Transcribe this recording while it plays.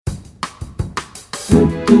Namaste,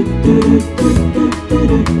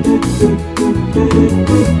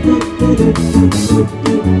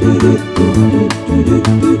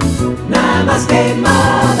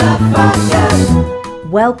 motherfuckers.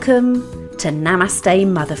 Welcome to Namaste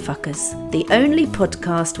Motherfuckers, the only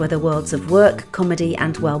podcast where the worlds of work, comedy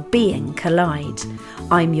and well-being collide.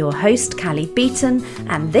 I'm your host, Callie Beaton,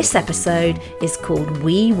 and this episode is called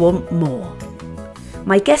We Want More.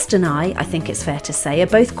 My guest and I think it's fair to say, are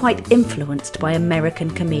both quite influenced by American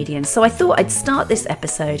comedians, so I thought I'd start this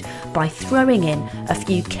episode by throwing in a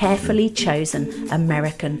few carefully chosen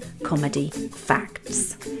American comedy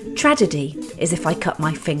facts. Tragedy is if I cut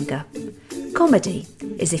my finger. Comedy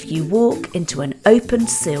is if you walk into an open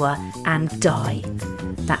sewer and die.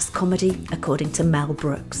 That's comedy according to Mel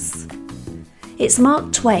Brooks. It's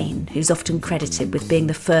Mark Twain who's often credited with being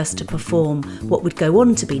the first to perform what would go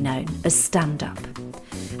on to be known as stand-up.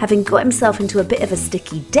 Having got himself into a bit of a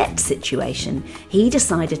sticky debt situation, he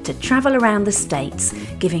decided to travel around the States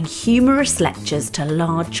giving humorous lectures to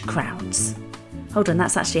large crowds. Hold on,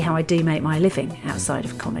 that's actually how I do make my living outside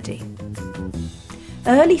of comedy.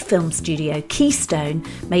 Early film studio Keystone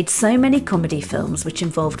made so many comedy films which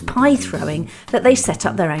involved pie throwing that they set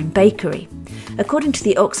up their own bakery. According to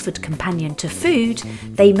the Oxford Companion to Food,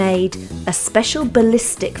 they made a special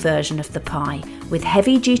ballistic version of the pie with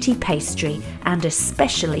heavy-duty pastry and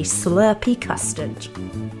especially slurpy custard.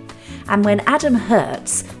 And when Adam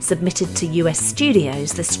Hertz submitted to US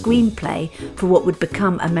studios the screenplay for what would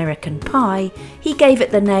become American Pie, he gave it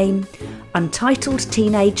the name Untitled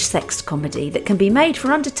Teenage Sex Comedy that can be made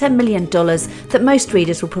for under $10 million that most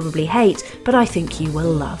readers will probably hate, but I think you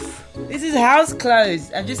will love. This is house clothes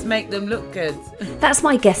and just make them look good. That's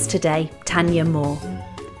my guest today, Thanyia Moore.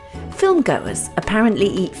 Filmgoers apparently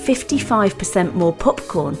eat 55% more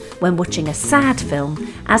popcorn when watching a sad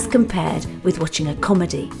film as compared with watching a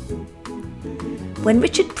comedy. When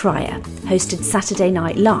Richard Pryor hosted Saturday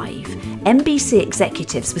Night Live, NBC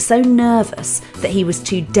executives were so nervous that he was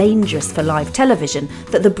too dangerous for live television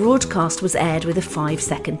that the broadcast was aired with a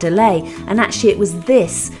 5-second delay, and actually it was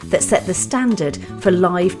this that set the standard for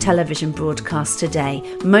live television broadcasts today,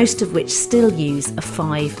 most of which still use a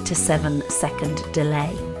 5 to 7 second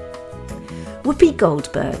delay. Whoopi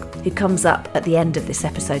Goldberg, who comes up at the end of this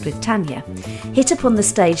episode with Thanyia, hit upon the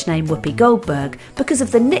stage name Whoopi Goldberg because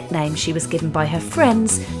of the nickname she was given by her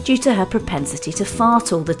friends due to her propensity to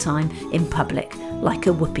fart all the time in public, like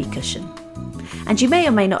a whoopee cushion. And you may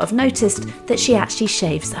or may not have noticed that she actually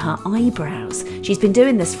shaves her eyebrows. She's been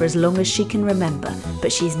doing this for as long as she can remember,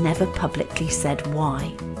 but she's never publicly said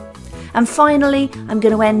why. And finally, I'm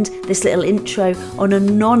going to end this little intro on a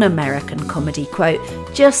non-American comedy quote,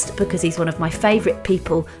 just because he's one of my favourite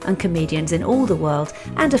people and comedians in all the world,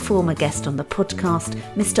 and a former guest on the podcast,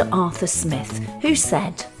 Mr. Arthur Smith, who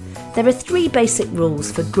said, "There are 3 basic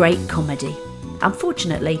rules for great comedy.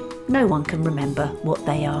 Unfortunately, no one can remember what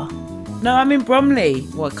they are." No, I'm in Bromley.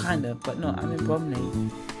 Well, kind of, but not. I'm in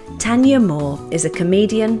Bromley. Thanyia Moore is a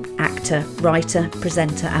comedian, actor, writer,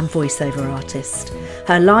 presenter and voiceover artist.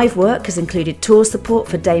 Her live work has included tour support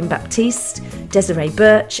for Dame Baptiste, Desiree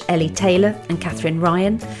Birch, Ellie Taylor and Catherine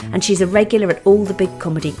Ryan, and she's a regular at all the big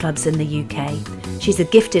comedy clubs in the UK. She's a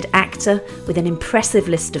gifted actor with an impressive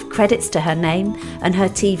list of credits to her name, and her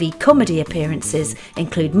TV comedy appearances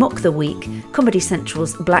include Mock the Week, Comedy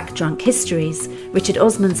Central's Black Drunk Histories, Richard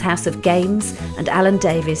Osman's House of Games and Alan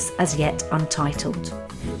Davies' As Yet Untitled.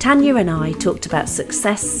 Thanyia and I talked about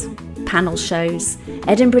success, panel shows,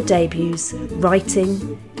 Edinburgh debuts,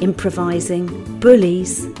 writing, improvising,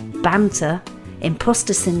 bullies, banter,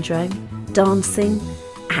 imposter syndrome, dancing,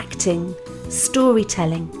 acting,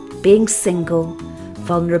 storytelling, being single,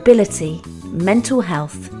 vulnerability, mental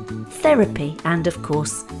health, therapy and, of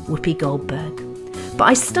course, Whoopi Goldberg. But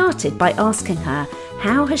I started by asking her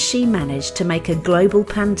how has she managed to make a global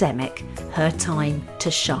pandemic her time to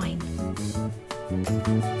shine.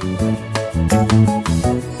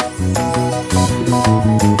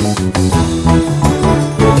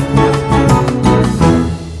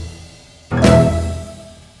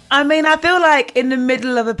 I mean, I feel like in the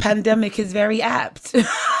middle of a pandemic is very apt.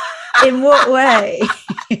 In what way?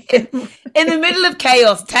 In the middle of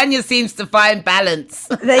chaos, Thanyia seems to find balance.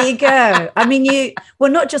 There you go. I mean,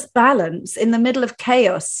 not just balance. In the middle of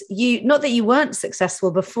chaos, not that you weren't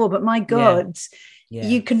successful before, but my God,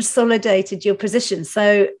 you consolidated your position.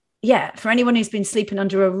 So yeah, for anyone who's been sleeping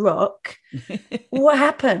under a rock, what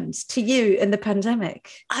happened to you in the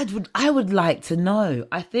pandemic? I would like to know.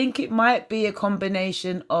 I think it might be a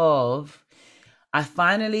combination of I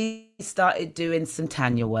finally started doing some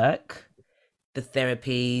Thanyia work, the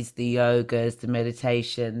therapies, the yogas, the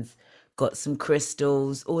meditations, got some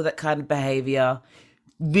crystals, all that kind of behavior.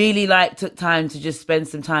 Really took time to just spend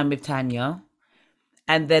some time with Thanyia.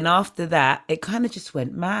 And then after that, it kind of just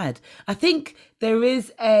went mad. I think there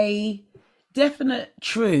is a definite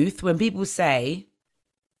truth when people say,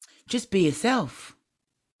 just be yourself.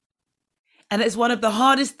 And it's one of the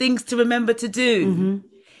hardest things to remember to do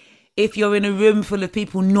if you're in a room full of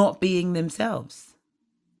people not being themselves.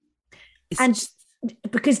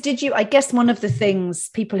 Because I guess one of the things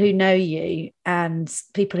people who know you and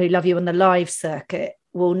people who love you on the live circuit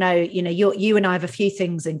will know, you and I have a few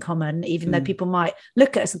things in common, even though people might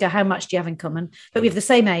look at us and go, how much do you have in common? But we have the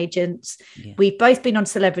same agents. Yeah. We've both been on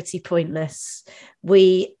Celebrity Pointless.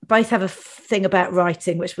 We both have a thing about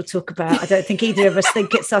writing, which we'll talk about. I don't think either of us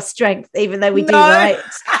think it's our strength, even though we do write.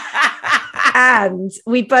 And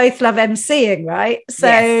we both love emceeing, right?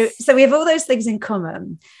 So we have all those things in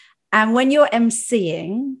common. And when you're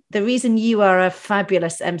emceeing, the reason you are a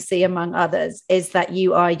fabulous MC, among others, is that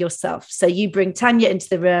you are yourself. So you bring Thanyia into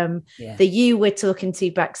the room, the you we're talking to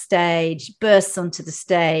backstage bursts onto the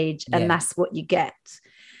stage, and that's what you get.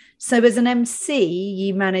 So as an MC,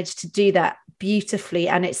 you manage to do that beautifully,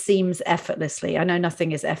 and it seems effortlessly. I know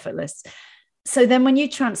nothing is effortless. So then when you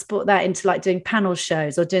transport that into doing panel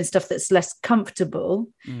shows or doing stuff that's less comfortable,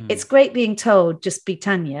 it's great being told, just be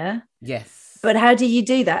Thanyia. Yes. But how do you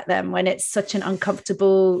do that then when it's such an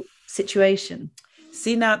uncomfortable situation?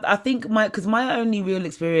 See, now, I think because my only real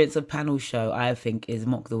experience of panel show, I think, is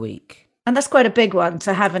Mock the Week. And that's quite a big one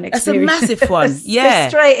to have an experience. That's a massive one. Yeah.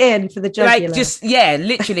 Straight in for the jugular.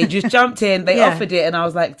 Literally just jumped in. They offered it and I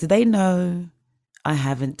was like, do they know I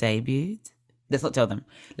haven't debuted? Let's not tell them.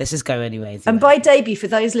 Let's just go anyways. And by debut, for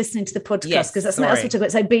those listening to the podcast, because that's not else we're talking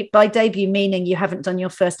about. So by debut, meaning you haven't done your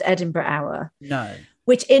first Edinburgh hour. No.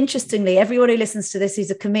 Which, interestingly, everyone who listens to this who's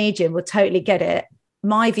a comedian will totally get it.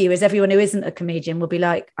 My view is everyone who isn't a comedian will be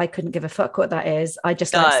like, I couldn't give a fuck what that is. I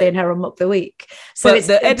just like seeing her on Mock the Week. So but it's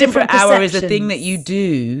the Edinburgh hour is a thing that you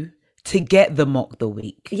do to get the Mock the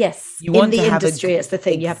Week. Yes. In the industry, it's the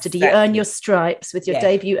thing you have to do. You earn your stripes with your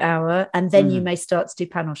debut hour, and then you may start to do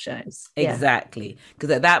panel shows. Exactly. Because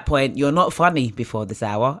at that point, you're not funny before this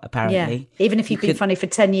hour, apparently. Yeah. Even if you've been funny for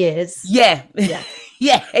 10 years. Yeah.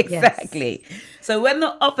 Yeah, exactly. Yes. So when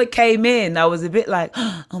the offer came in, I was a bit like,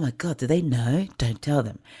 oh my God, do they know? Don't tell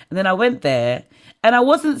them. And then I went there and I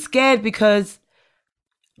wasn't scared because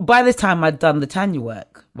by this time I'd done the Thanyia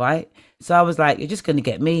work, right? So I was like, you're just going to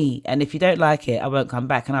get me. And if you don't like it, I won't come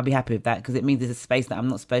back. And I'll be happy with that because it means there's a space that I'm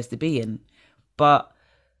not supposed to be in. But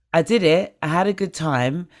I did it. I had a good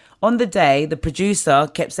time. On the day, the producer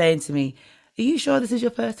kept saying to me, are you sure this is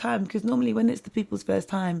your first time? Because normally when it's the people's first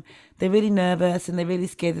time, they're really nervous and they're really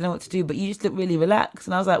scared. They don't know what to do, but you just look really relaxed.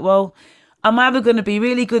 And I was like, well, I'm either going to be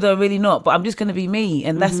really good or really not, but I'm just going to be me.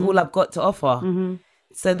 And that's all I've got to offer.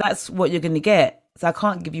 So that's what you're going to get. So I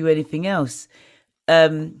can't give you anything else.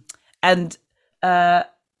 And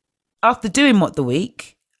after doing Mock the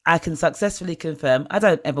Week, I can successfully confirm I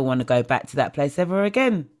don't ever want to go back to that place ever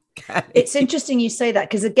again. It's interesting you say that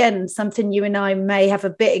because, again, something you and I may have a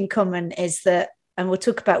bit in common is that, and we'll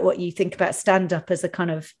talk about what you think about stand-up as a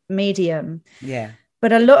kind of medium. Yeah.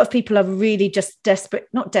 But a lot of people are really just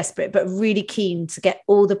not desperate, but really keen to get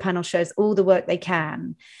all the panel shows, all the work they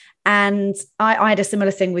can. And I had a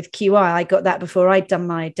similar thing with QI. I got that before I'd done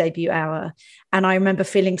my debut hour. And I remember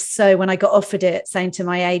feeling when I got offered it, saying to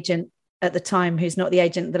my agent at the time, who's not the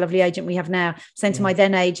agent, the lovely agent we have now, saying to my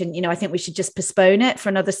then agent, I think we should just postpone it for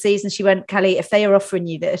another season. She went, Callie, if they are offering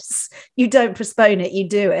you this, you don't postpone it, you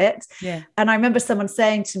do it. Yeah. And I remember someone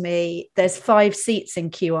saying to me, there's 5 seats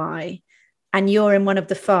in QI and you're in one of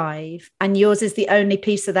the 5 and yours is the only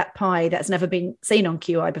piece of that pie that's never been seen on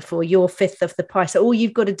QI before. You're 5th of the pie. So all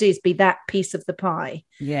you've got to do is be that piece of the pie.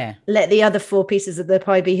 Yeah. Let the other 4 pieces of the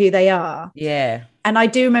pie be who they are. Yeah. And I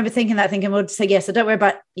do remember thinking, well, say yes. So don't worry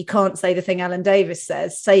about, you can't say the thing Alan Davis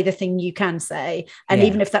says, say the thing you can say. And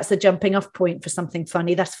even if that's the jumping off point for something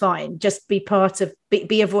funny, that's fine. Just be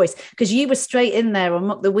be a voice. Because you were straight in there on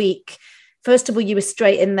Mock the Week. First of all, you were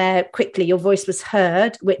straight in there quickly. Your voice was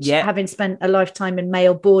heard, which having spent a lifetime in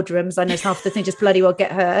male boardrooms, I know half the thing just bloody well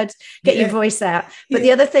get heard, get your voice out. But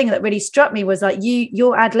the other thing that really struck me was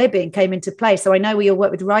your ad-libbing came into play. So I know we all work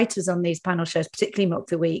with writers on these panel shows, particularly Mock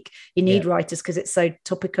the Week. You need writers because it's so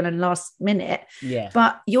topical and last minute. Yeah.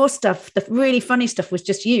 But your stuff, the really funny stuff was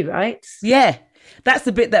just you, right? Yeah. That's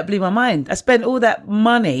the bit that blew my mind. I spent all that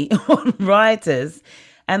money on writers.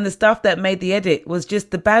 And the stuff that made the edit was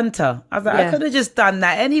just the banter. I was like, I could have just done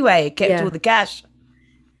that anyway, kept all the cash.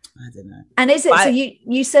 I don't know. And is it, so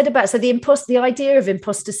you said about, so the idea of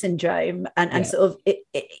imposter syndrome and sort of,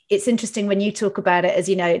 it's interesting when you talk about it as,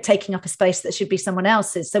 you know, taking up a space that should be someone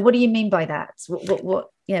else's. So what do you mean by that? What would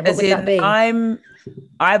that be?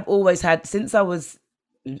 I've always had, since I was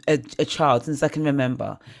a child, since I can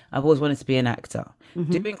remember, I've always wanted to be an actor.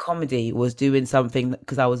 Doing comedy was doing something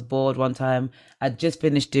because I was bored one time. I'd just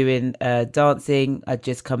finished doing dancing. I'd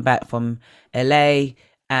just come back from LA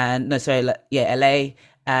and LA,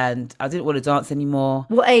 and I didn't want to dance anymore.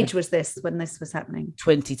 What age was this when this was happening?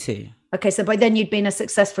 22. Okay, so by then you'd been a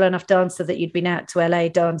successful enough dancer that you'd been out to LA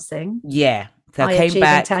dancing. Yeah. So I came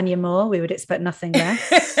back. Thanyia Moore, we would expect nothing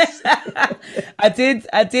less. I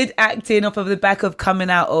did acting off of the back of coming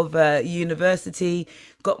out of university.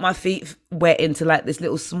 Got my feet wet into like this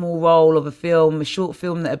little small role of a short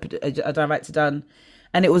film that a director done,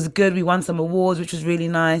 and it was good. We won some awards, which was really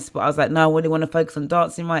nice. But I was like, no, I really want to focus on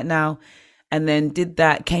dancing right now. And then did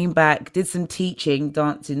that, came back, did some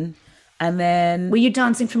dancing, and then. Were you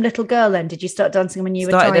dancing from little girl then? Did you start dancing when you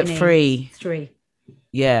were tiny? Started at 3. 3.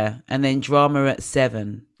 Yeah, and then drama at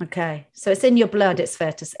 7. Okay, so it's in your blood. It's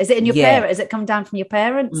fair to say. Is it in your parents? Has it come down from your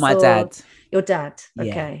parents? My dad. Your dad.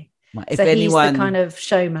 Yeah. Okay. If so anyone, he's the kind of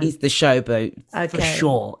showman. He's the showboat for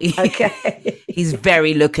sure. Okay. He's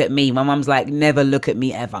very look at me. My mum's like, never look at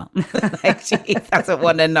me ever. Like she doesn't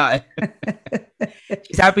want to know.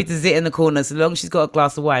 She's happy to sit in the corner so long as she's got a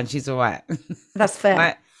glass of wine. She's all right. That's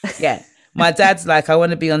fair. My dad's like, I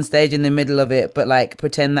want to be on stage in the middle of it, but like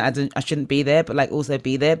pretend that I shouldn't be there, but like also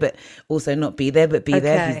be there, but also not be there, but be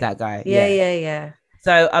there. He's that guy. Yeah.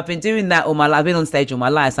 So I've been doing that all my life. I've been on stage all my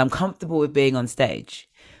life, so I'm comfortable with being on stage.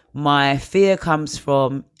 My fear comes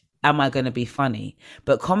from, am I going to be funny?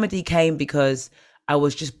 But comedy came because I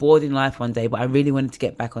was just bored in life one day, but I really wanted to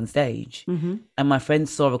get back on stage. And my friend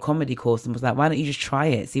saw a comedy course and was like, why don't you just try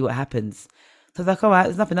it, see what happens? So I was like, all right,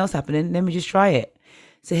 there's nothing else happening. Let me just try it.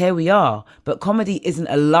 So here we are. But comedy isn't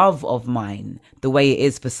a love of mine the way it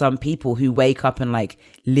is for some people who wake up and like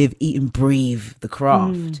live, eat and breathe the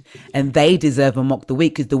craft. And they deserve a Mock the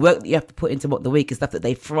Week because the work that you have to put into Mock the Week is stuff that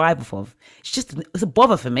they thrive off of. It's a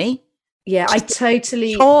bother for me. Yeah, I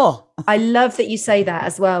totally. Sure. I love that you say that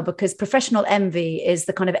as well, because professional envy is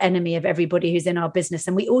the kind of enemy of everybody who's in our business,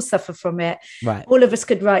 and we all suffer from it. Right. All of us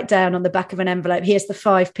could write down on the back of an envelope, here's the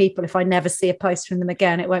 5 people. If I never see a post from them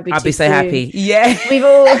again, it won't be. I'll be so happy. Yeah.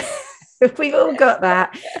 We've all got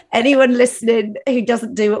that. Anyone listening who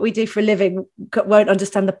doesn't do what we do for a living won't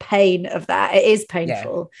understand the pain of that. It is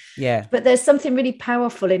painful. Yeah. But there's something really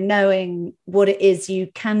powerful in knowing what it is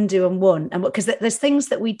you can do and want. And because there's things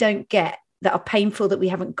that we don't get that are painful that we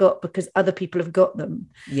haven't got because other people have got them.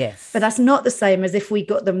 Yes. But that's not the same as if we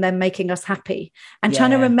got them, then making us happy. And trying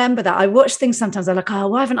to remember that. I watch things sometimes, I'm like, oh,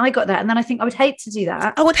 why haven't I got that? And then I think I would hate to do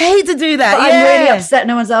that. I would hate to do that. But I'm really upset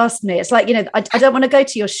no one's asked me. It's like, you know, I don't want to go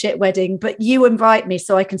to your shit wedding, but you invite me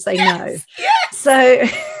so I can say no. Yes. So...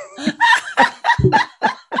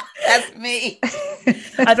 That's me.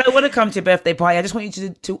 I don't want to come to your birthday party. I just want you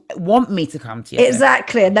to want me to come to your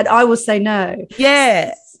exactly. And then I will say no.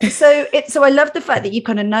 Yeah. So I love the fact that you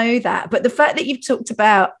kind of know that, but the fact that you've talked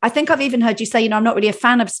about, I think I've even heard you say, you know, I'm not really a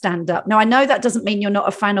fan of stand-up. Now I know that doesn't mean you're not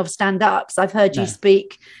a fan of stand-ups. I've heard you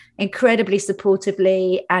speak incredibly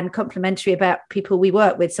supportively and complimentary about people we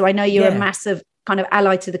work with. So I know you're a massive kind of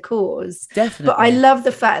ally to the cause. Definitely. But I love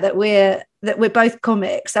the fact that we're both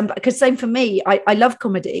comics, and because same for me, I love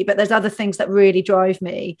comedy, but there's other things that really drive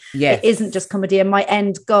me. It isn't just comedy, and my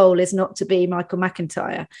end goal is not to be Michael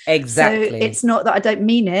McIntyre. Exactly. So it's not that I don't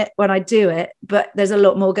mean it when I do it, but there's a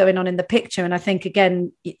lot more going on in the picture, and I think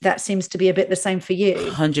again that seems to be a bit the same for you.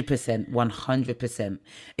 100%.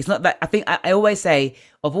 It's not that. I think I always say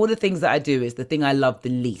of all the things that I do, is the thing I love the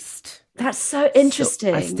least. That's so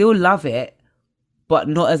interesting. So I still love it, but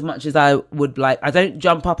not as much as I would like. I don't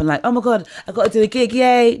jump up and like, oh my God, I got to do a gig,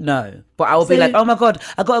 yay. No, but I will be like, oh my God,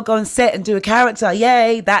 I got to go on set and do a character,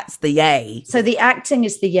 yay. That's the yay. So the acting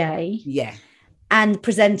is the yay. Yeah. And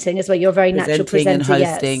presenting as well. You're a very natural presenter. And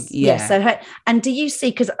hosting, yes. So, and do you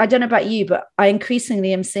see, because I don't know about you, but I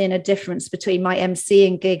increasingly am seeing a difference between my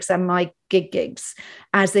MCing gigs and my gigs,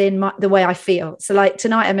 as in the way I feel. So like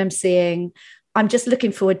tonight I'm MCing, I'm just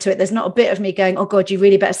looking forward to it. There's not a bit of me going, oh God, you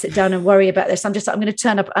really better sit down and worry about this. I'm going to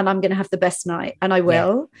turn up and I'm going to have the best night, and I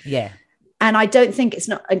will. Yeah. And I don't think it's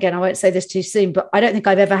not, again, I won't say this too soon, but I don't think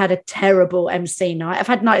I've ever had a terrible MC night. I've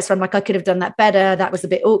had nights where I'm like, I could have done that better. That was a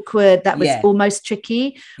bit awkward. That was almost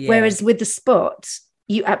tricky. Yeah. Whereas with the spot,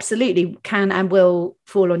 you absolutely can and will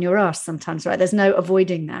fall on your ass sometimes, right? There's no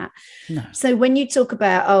avoiding that. No. So when you talk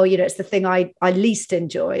about, it's the thing I least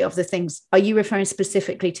enjoy of the things, are you referring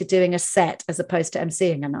specifically to doing a set as opposed to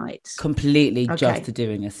emceeing a night? Completely just to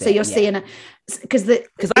doing a set. So you're seeing it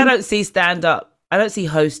because I don't see stand-up, I don't see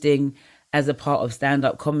hosting as a part of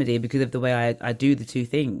stand-up comedy because of the way I do the two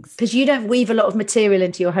things. Because you don't weave a lot of material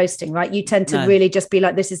into your hosting, right? You tend to really just be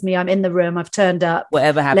like, this is me, I'm in the room, I've turned up.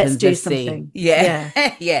 Whatever happens, let's do something. See.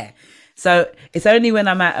 Yeah. Yeah. So it's only when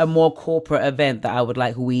I'm at a more corporate event that I would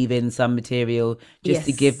like weave in some material just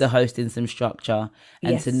to give the hosting some structure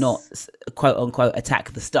and to not, quote unquote,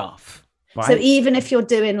 attack the staff. Right. So even if you're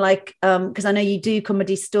doing like, because I know you do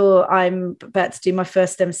Comedy Store, I'm about to do my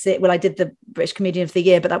first MC. Well, I did the British Comedian of the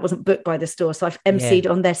Year, but that wasn't booked by the store. So I've MC'd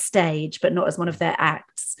on their stage, but not as one of their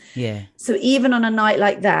acts. Yeah. So even on a night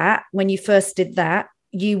like that, when you first did that,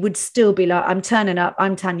 you would still be like, I'm turning up,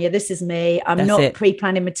 I'm Thanyia, this is me. I'm not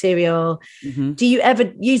pre-planning material. Mm-hmm. Do you ever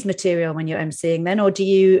use material when you're MCing then? Or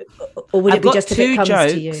would it be just if it comes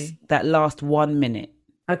to you? That last 1 minute.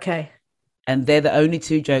 Okay. And they're the only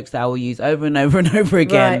two jokes that I will use over and over and over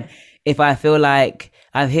again if I feel like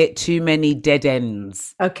I've hit too many dead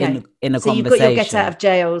ends in a conversation. So you've got your get out of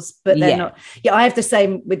jails, but they're not. Yeah, I have the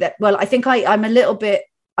same with that. Well, I think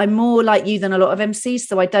I'm more like you than a lot of MCs,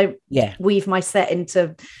 so I don't weave my set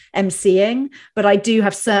into MCing, but I do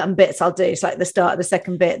have certain bits I'll do. It's like the start of the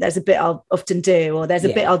second bit, there's a bit I'll often do, or there's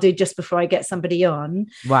a bit I'll do just before I get somebody on.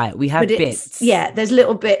 Right, we have bits. Yeah, there's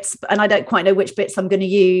little bits, and I don't quite know which bits I'm going to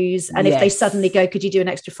use. And if they suddenly go, could you do an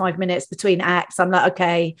extra 5 minutes between acts? I'm like,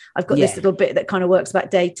 okay, I've got this little bit that kind of works about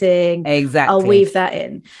dating. Exactly. I'll weave that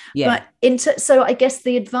in. Yeah. But so I guess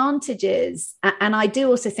the advantages, and I do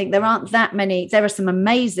also think there aren't that many, there are some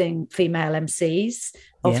amazing female MCs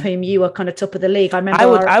of whom you are kind of top of the league. I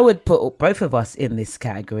remember I would put both of us in this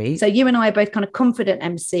category. So you and I are both kind of confident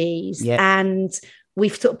MCs, and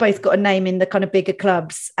we've sort of both got a name in the kind of bigger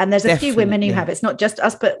clubs, and there's a few women who have. It's not just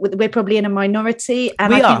us, but we're probably in a minority,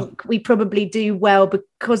 and I think we probably do well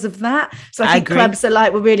because of that. So I think clubs are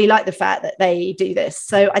like, we really like the fact that they do this.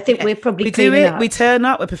 So I think we're probably we turn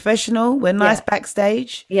up, we're professional, we're nice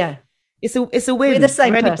backstage. Yeah. It's a win. We're the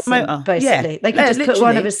same person, basically. They can just put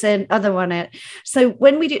one of us in, other one in. So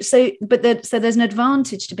when we do, so there's an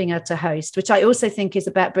advantage to being able to host, which I also think is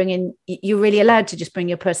about you're really allowed to just bring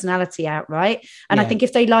your personality out, right? And I think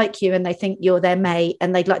if they like you and they think you're their mate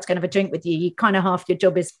and they'd like to go and have a drink with you, you kind of half your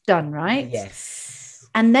job is done, right? Yes.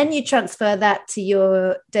 And then you transfer that to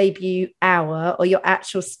your debut hour or your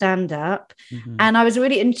actual stand-up. Mm-hmm. And I was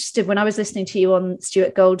really interested when I was listening to you on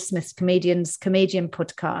Stuart Goldsmith's Comedian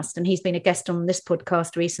podcast, and he's been a guest on this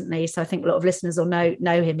podcast recently. So I think a lot of listeners will know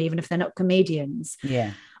him, even if they're not comedians.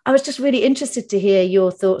 Yeah. I was just really interested to hear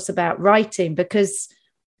your thoughts about writing, because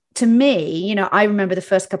to me, I remember the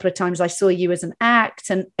first couple of times I saw you as an act,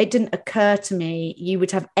 and it didn't occur to me you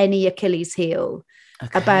would have any Achilles heel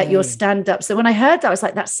about your stand-up. So when I heard that, I was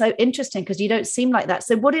like, that's so interesting, because you don't seem like that.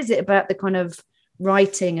 So what is it about the kind of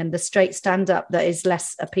writing and the straight stand-up that is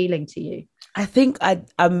less appealing to you? I think I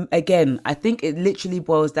think it literally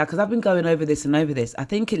boils down, because I've been going over this and over this. I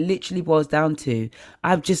think it literally boils down to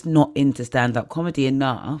I'm just not into stand-up comedy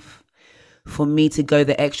enough for me to go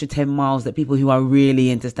the extra 10 miles that people who are really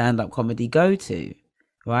into stand-up comedy go to.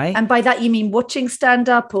 Right. And by that, you mean watching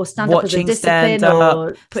stand-up or stand-up as a discipline,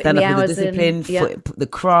 or putting the hours in? The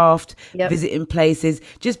craft, visiting places,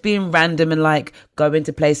 just being random and like going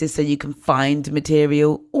to places so you can find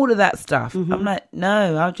material, all of that stuff. Mm-hmm. I'm like,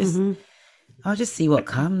 no, I'll just see what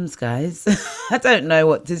comes, guys. I don't know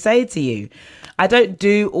what to say to you. I don't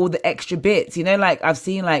do all the extra bits, like I've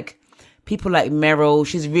seen like people like Meryl,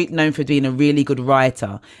 she's known for being a really good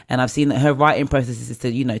writer. And I've seen that her writing process is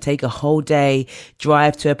to, take a whole day,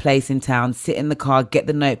 drive to a place in town, sit in the car, get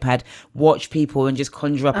the notepad, watch people and just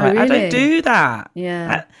conjure up. Really? I don't do that.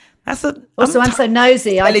 Yeah. I'm so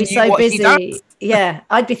nosy. I'd be so busy. Yeah.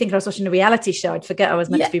 I'd be thinking I was watching a reality show. I'd forget I was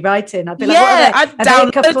meant to be writing. I'd be like, I'd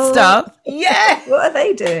download stuff. Yeah. What are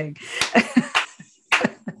they doing?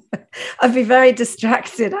 I'd be very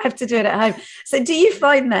distracted. I have to do it at home. So do you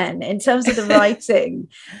find then, in terms of the writing,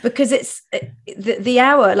 because it's the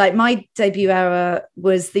hour, like my debut hour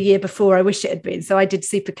was the year before, I wish it had been. So I did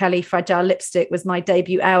Supercalifragilistic was my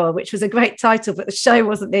debut hour, which was a great title, but the show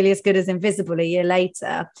wasn't nearly as good as Invisible a year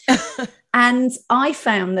later. And I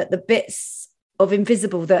found that the bits of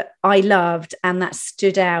Invisible that I loved and that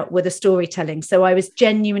stood out were the storytelling. So I was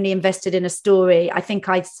genuinely invested in a story. I think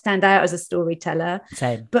I stand out as a storyteller.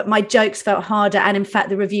 Same. But my jokes felt harder. And in fact,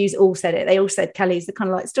 the reviews all said it. They all said Kelly's the kind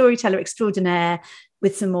of like storyteller extraordinaire.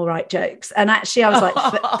 with some all right jokes. And actually I was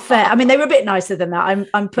like, fair. I mean, they were a bit nicer than that.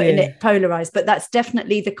 I'm putting it polarized, but that's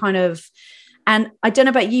definitely the kind of, and I don't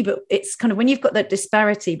know about you, but it's kind of when you've got that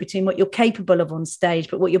disparity between what you're capable of on stage,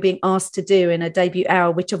 but what you're being asked to do in a debut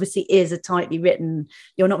hour, which obviously is a tightly written,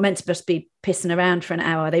 you're not meant to just be pissing around for an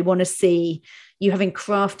hour. They want to see you having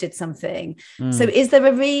crafted something. So is there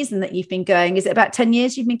a reason that you've been going? Is it about 10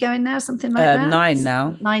 years you've been going now? Something like that? 9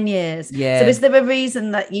 now. 9 years. Yeah. So is there a reason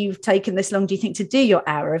that you've taken this long, do you think, to do your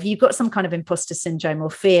hour? Have you got some kind of imposter syndrome or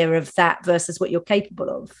fear of that versus what you're capable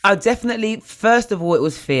of? I definitely, first of all, it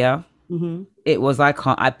was fear. Mm-hmm. It was, I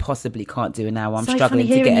possibly can't do it now. I'm struggling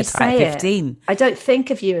to get a tight 15. I don't think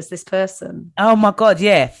of you as this person. Oh my God,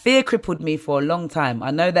 yeah. Fear crippled me for a long time. I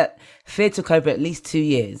know that fear took over at least 2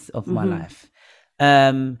 years of my life.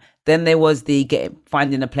 Then there was the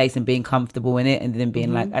finding a place and being comfortable in it, and then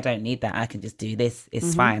being like, I don't need that. I can just do this.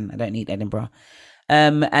 It's fine. I don't need Edinburgh.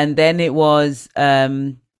 And then it was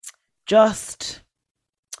just,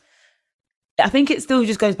 I think it still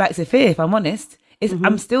just goes back to fear, if I'm honest.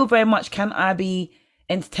 I'm still very much, can I be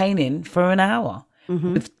entertaining for an hour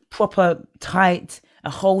with proper, tight,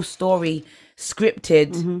 a whole story,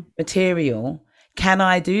 scripted material? Can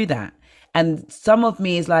I do that? And some of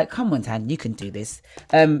me is like, come on, Tan, you can do this.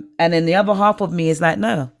 And then the other half of me is like,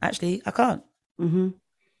 no, actually, I can't.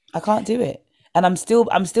 I can't do it. And I'm still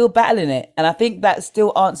battling it. And I think that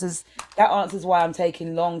still answers why I'm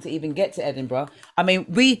taking long to even get to Edinburgh. I mean,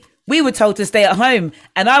 we were told to stay at home,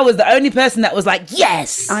 and I was the only person that was like,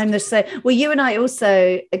 yes. I'm the same. Well, you and I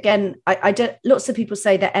also, again, I don't, lots of people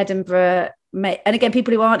say that Edinburgh and again,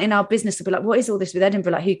 people who aren't in our business will be like, what is all this with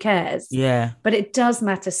Edinburgh? Like, who cares? Yeah. But it does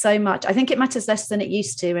matter so much. I think it matters less than it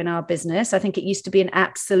used to in our business. I think it used to be an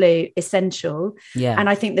absolute essential. Yeah. And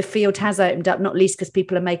I think the field has opened up, not least because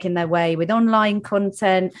people are making their way with online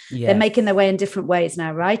content. Yes. They're making their way in different ways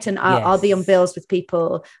now, right? And I'll be on bills with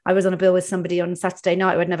people. I was on a bill with somebody on Saturday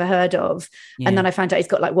night who I'd never heard of. Yeah. And then I found out he's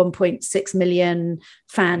got like 1.6 million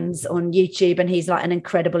fans on YouTube, and he's like an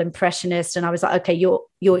incredible impressionist. And I was like, okay,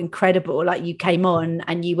 you're incredible. Like, you came on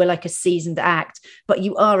and you were like a seasoned act, but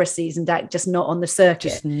you are a seasoned act, just not on the circuit.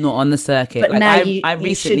 Just not on the circuit. But like, now I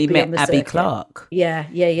recently met Abby circuit. Clark. Yeah.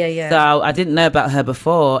 So I didn't know about her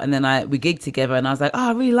before, and then we gigged together, and I was like, oh,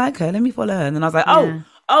 I really like her. Let me follow her. And then I was like,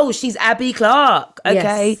 oh, she's Abby Clark.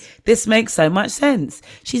 Okay, this makes so much sense.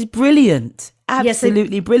 She's brilliant.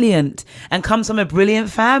 Absolutely brilliant, and comes from a brilliant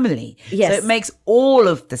family. Yes. So it makes all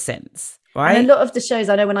of the sense. Right. And a lot of the shows,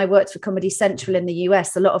 I know when I worked for Comedy Central in the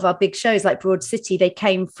US, a lot of our big shows like Broad City, they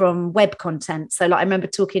came from web content. So like I remember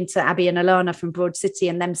talking to Abby and Alana from Broad City,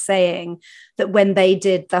 and them saying that when they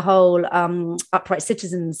did the whole Upright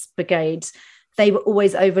Citizens Brigade, they were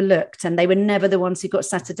always overlooked, and they were never the ones who got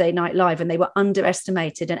Saturday Night Live, and they were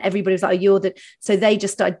underestimated, and everybody was like, oh, you're the, so they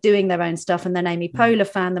just started doing their own stuff, and then Amy Poehler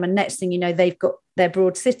found them, and next thing you know, they've got their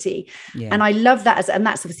Broad City. And I love that, and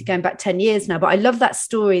that's obviously going back 10 years now, but I love that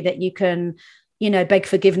story that you can, you know, beg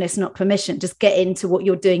forgiveness, not permission, just get into what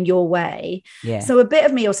you're doing your way. So a bit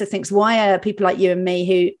of me also thinks, why are people like you and me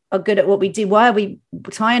who are good at what we do, why are we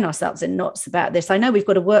tying ourselves in knots about this? I know we've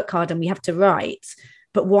got to work hard and we have to write,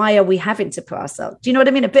 but why are we having to put ourselves? Do you know what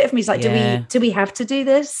I mean? A bit of me is like, do we have to do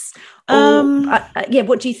this? Or,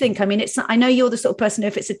 what do you think? I mean, I know you're the sort of person who,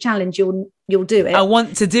 if it's a challenge, you'll do it. I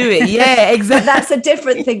want to do it. Yeah, exactly. But that's a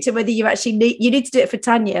different thing to whether you actually need to do it for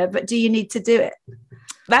Thanyia, but do you need to do it?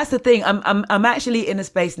 That's the thing. I'm actually in a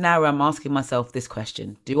space now where I'm asking myself this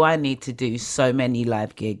question: do I need to do so many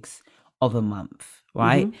live gigs of a month?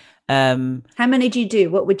 Right. How many do you do?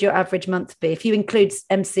 What would your average month be if you include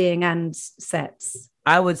emceeing and sets?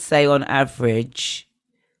 I would say on average,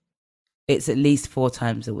 it's at least 4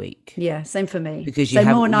 times a week. Yeah, same for me. Because you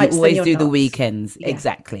always do the weekends. Yeah.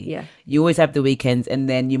 Exactly. Yeah. You always have the weekends, and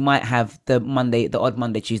then you might have the odd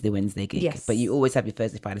Monday, Tuesday, Wednesday gig. Yes. But you always have your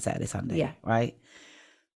Thursday, Friday, Saturday, Sunday. Yeah. Right.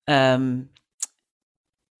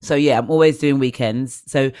 So yeah, I'm always doing weekends.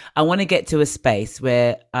 So I want to get to a space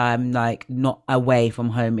where I'm like not away from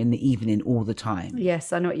home in the evening all the time.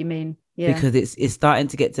 Yes, I know what you mean. Yeah. Because it's starting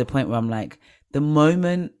to get to a point where I'm like, the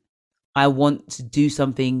moment I want to do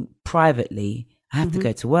something privately, I have to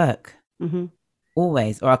go to work.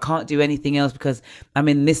 Always. Or I can't do anything else because I'm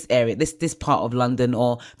in this area, this part of London,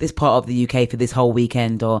 or this part of the UK for this whole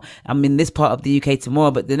weekend, or I'm in this part of the UK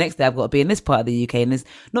tomorrow, but the next day I've got to be in this part of the UK, and there's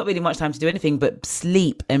not really much time to do anything but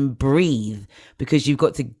sleep and breathe, because you've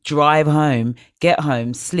got to drive home, get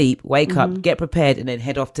home, sleep, wake up, get prepared, and then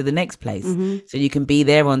head off to the next place. So you can be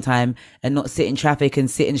there on time and not sit in traffic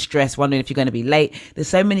and sit in stress wondering if you're going to be late. There's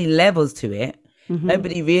so many levels to it.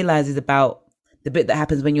 Nobody realizes about the bit that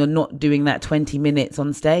happens when you're not doing that 20 minutes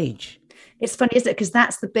on stage. It's funny, isn't it? Because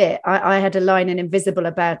that's the bit. I had a line in Invisible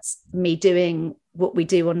about me doing what we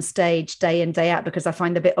do on stage day in, day out, because I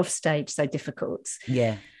find the bit off stage so difficult.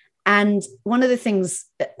 Yeah. And one of the things,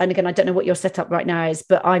 and again, I don't know what your setup right now is,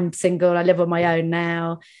 but I'm single. I live on my own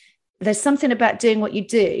now. There's something about doing what you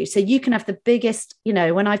do. So you can have the biggest, you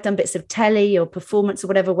know, when I've done bits of telly or performance or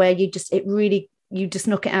whatever, where you just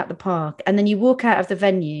knock it out the park. And then you walk out of the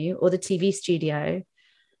venue or the TV studio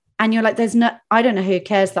and you're like, I don't know who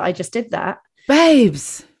cares that I just did that.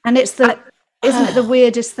 Babes. And it's isn't it the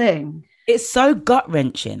weirdest thing? It's so gut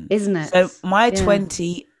wrenching. Isn't it? So my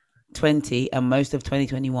 2020 and most of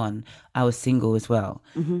 2021, I was single as well.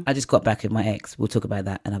 Mm-hmm. I just got back with my ex. We'll talk about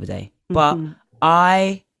that another day. Mm-hmm. But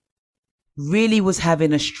I really was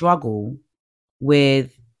having a struggle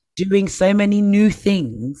with doing so many new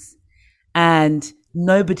things and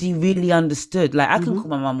nobody really understood. Like I can call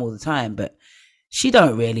my mum all the time, but she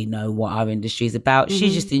don't really know what our industry is about.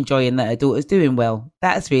 She's just enjoying that her daughter's doing well.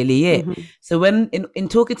 That's really it. So when in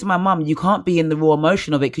talking to my mum, you can't be in the raw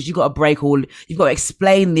emotion of it because you've got to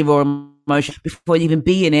explain the raw emotion before you even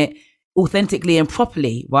be in it authentically and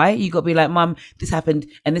properly, right? You got to be like, Mum, this happened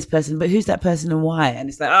and this person, but who's that person and why? And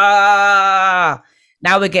it's like,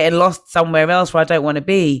 now we're getting lost somewhere else where I don't want to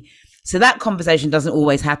be. So that conversation doesn't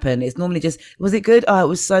always happen. It's normally just, was it good? Oh, it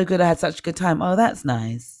was so good. I had such a good time. Oh, that's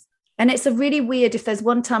nice. And it's a really weird, if there's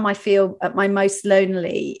one time I feel at my most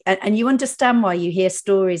lonely, and you understand why you hear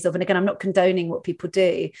stories of, and again, I'm not condoning what people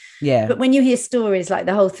do. Yeah. But when you hear stories like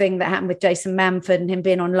the whole thing that happened with Jason Manford and him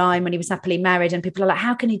being online when he was happily married, and people are like,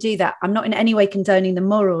 how can he do that? I'm not in any way condoning the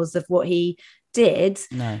morals of what he did,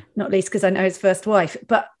 no, not least because I know his first wife.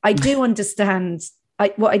 But I do understand,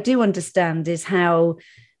 what I do understand is how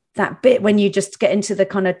that bit when you just get into the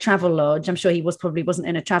kind of travel lodge, I'm sure he probably wasn't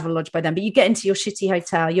in a travel lodge by then, but you get into your shitty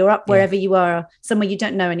hotel, you're up wherever you are, somewhere you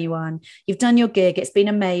don't know anyone, you've done your gig, it's been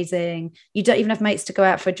amazing, you don't even have mates to go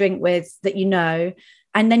out for a drink with that you know,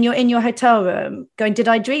 and then you're in your hotel room going, did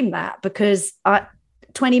I dream that? Because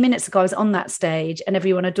 20 minutes ago I was on that stage and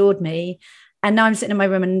everyone adored me, and now I'm sitting in my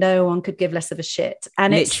room and no one could give less of a shit.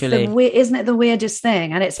 And literally, isn't it the weirdest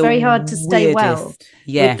thing? And it's very hard to stay well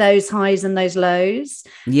with those highs and those lows,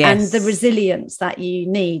 and the resilience that you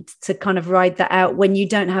need to kind of ride that out when you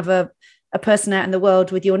don't have a person out in the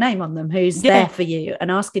world with your name on them who's there for you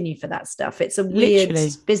and asking you for that stuff. It's a weird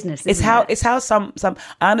business. It's how some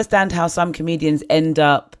I understand how some comedians end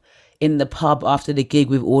up in the pub after the gig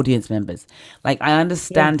with audience members. Like I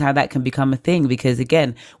understand how that can become a thing, because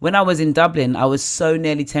again, when I was in Dublin, I was so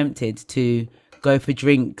nearly tempted to go for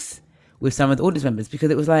drinks with some of the audience members, because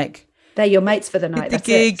it was like, they're your mates for the night. That's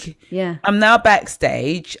gig. It. Yeah. I'm now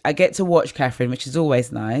backstage. I get to watch Catherine, which is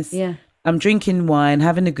always nice. Yeah. I'm drinking wine,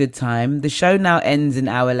 having a good time. The show now ends an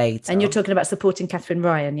hour later. And you're talking about supporting Catherine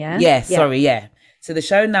Ryan, yeah? Yeah. So the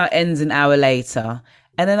show now ends an hour later.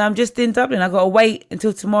 And then I'm just in Dublin. I got to wait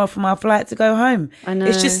until tomorrow for my flight to go home. I know.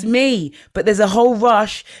 It's just me. But there's a whole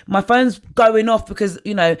rush. My phone's going off because,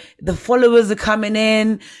 you know, the followers are coming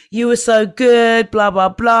in. You were so good, blah, blah,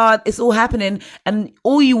 blah. It's all happening. And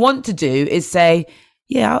all you want to do is say,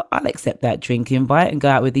 yeah, I'll accept that drink invite and go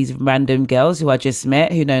out with these random girls who I just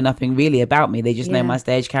met who know nothing really about me. They just know my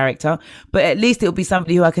stage character. But at least it'll be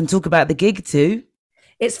somebody who I can talk about the gig to.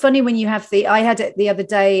 It's funny when you have I had it the other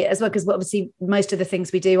day as well, because obviously most of the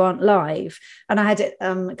things we do aren't live. And I had it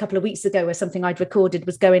a couple of weeks ago where something I'd recorded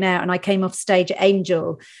was going out, and I came off stage at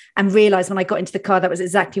Angel and realized when I got into the car, that was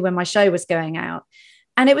exactly when my show was going out.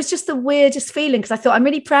 And it was just the weirdest feeling, because I thought, I'm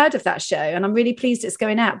really proud of that show and I'm really pleased it's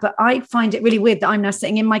going out. But I find it really weird that I'm now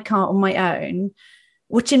sitting in my car on my own,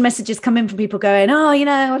 watching messages come in from people going, oh, you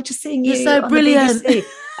know, I've just seen you. You're so brilliant.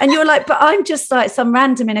 And you're like, but I'm just like some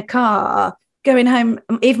random in a car going home.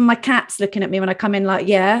 Even my cat's looking at me when I come in like,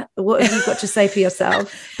 yeah, what have you got to say for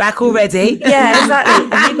yourself? Back already? Yeah,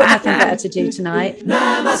 exactly. Have you got nothing better to do tonight?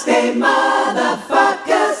 Namaste,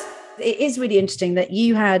 motherfuckers. It is really interesting that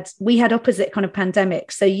we had opposite kind of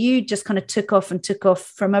pandemics. So you just kind of took off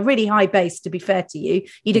from a really high base, to be fair to you.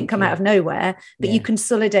 You didn't come out of nowhere, but you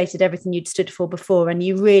consolidated everything you'd stood for before, and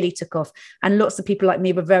you really took off. And lots of people like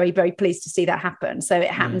me were very, very pleased to see that happen. So it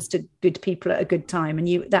happens to good people at a good time.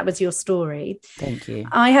 And that was your story. Thank you.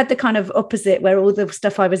 I had the kind of opposite, where all the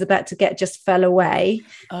stuff I was about to get just fell away.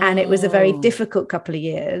 And it was a very difficult couple of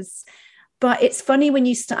years. But it's funny when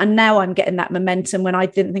you start, and now I'm getting that momentum when I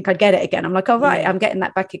didn't think I'd get it again. I'm like, oh, right, I'm getting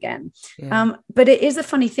that back again. Yeah. But it is a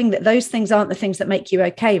funny thing that those things aren't the things that make you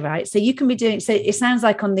okay, right? So you can be doing, so it sounds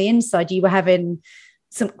like on the inside you were having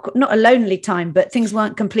not a lonely time, but things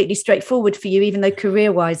weren't completely straightforward for you, even though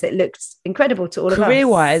career-wise it looked incredible to all of us.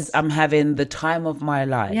 Career-wise, I'm having the time of my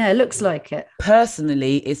life. Yeah, it looks like it.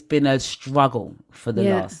 Personally, it's been a struggle for the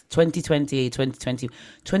last 2020, 2020.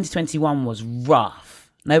 2021 was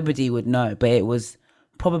rough. Nobody would know, but it was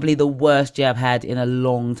probably the worst year I've had in a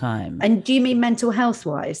long time. And do you mean mental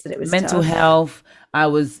health-wise that it was mental tough? health? I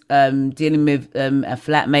was dealing with a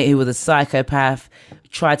flatmate who was a psychopath,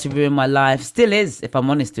 tried to ruin my life, still is, if I'm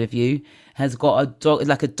honest with you, has got a dog,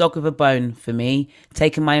 like a dog with a bone for me,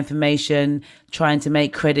 taking my information, trying to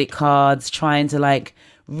make credit cards, trying to like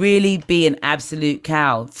really be an absolute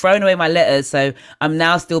cow, throwing away my letters. So I'm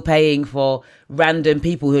now still paying for random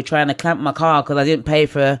people who are trying to clamp my car because I didn't pay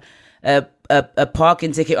for a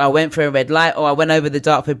parking ticket, or I went for a red light, or I went over the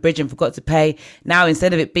Dartford Bridge and forgot to pay. Now,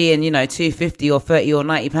 instead of it being, £250 or £30 or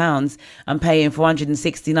 £90, I'm paying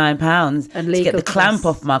 £469 to get the clamp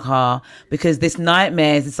off my car because this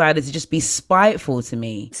nightmare has decided to just be spiteful to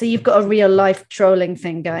me. So you've got a real life trolling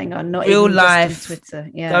thing going on, not real even life just on Twitter.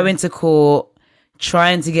 Yeah. Going to court,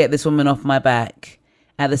 trying to get this woman off my back.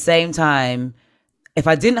 At the same time, if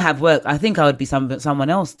I didn't have work, I think I would be someone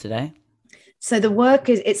else today. So the work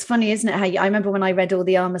it's funny, isn't it? How I remember when I read all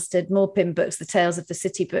the Armistead Maupin books, the Tales of the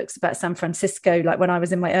City books about San Francisco, like when I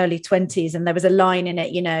was in my early 20s, and there was a line in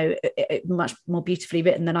it, much more beautifully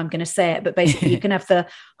written than I'm going to say it. But basically you can have the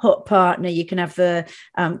hot partner, you can have the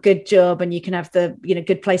good job, and you can have the,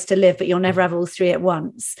 good place to live, but you'll never have all three at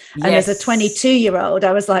once. Yes. And as a 22-year-old,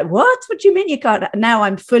 I was like, what do you mean you can't? Now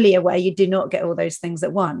I'm fully aware you do not get all those things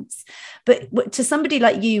at once. But to somebody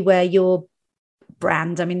like you, where you're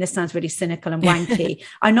brand, I mean, this sounds really cynical and wanky.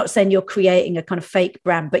 I'm not saying you're creating a kind of fake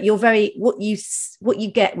brand, but you're what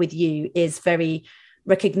you get with you is very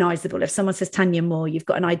recognizable. If someone says Thanyia Moore, you've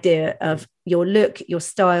got an idea of your look, your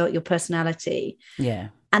style, your personality. Yeah.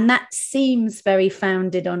 And that seems very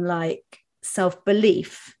founded on like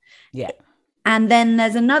self-belief. Yeah. And then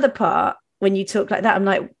there's another part when you talk like that, I'm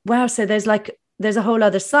like, wow, so there's a whole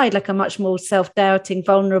other side, like a much more self-doubting,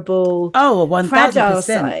 vulnerable, 1,000%. fragile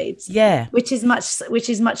side. Yeah. Which is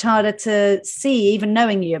much harder to see, even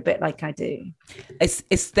knowing you a bit like I do.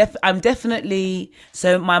 I'm definitely,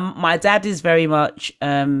 so my dad is very much,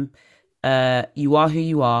 you are who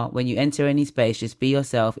you are. When you enter any space, just be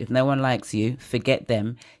yourself. If no one likes you, forget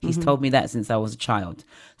them. He's told me that since I was a child.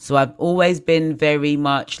 So I've always been very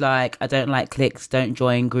much like, I don't like cliques, don't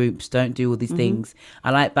join groups, don't do all these things. I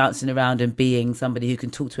like bouncing around and being somebody who can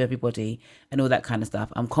talk to everybody and all that kind of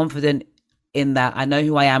stuff. I'm confident in that. I know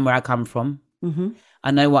who I am, where I come from. I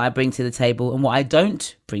know what I bring to the table and what I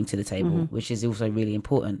don't bring to the table, which is also really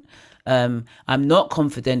important. I'm not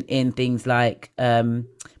confident in things like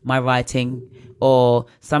my writing, or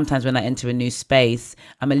sometimes when I enter a new space,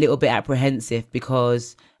 I'm a little bit apprehensive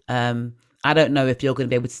because I don't know if you're going to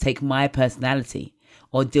be able to take my personality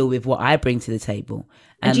or deal with what I bring to the table.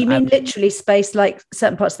 And do you mean literally space, like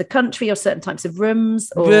certain parts of the country or certain types of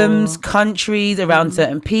rooms? Or... Rooms, countries, around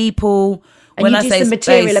certain people. And when you do some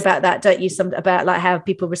material about that, don't you? Some about like how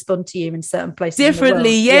people respond to you in certain places.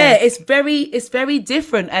 Differently, yeah. It's very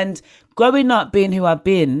different. And growing up, being who I've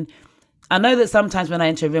been, I know that sometimes when I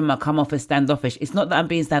enter a room, I come off as standoffish. It's not that I'm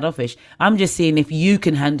being standoffish. I'm just seeing if you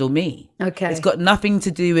can handle me. Okay. It's got nothing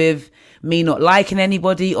to do with me not liking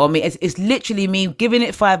anybody or me. It's literally me giving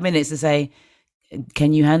it 5 minutes to say,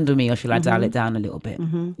 can you handle me, or should I dial it down a little bit?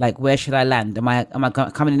 Like, where should I land? Am I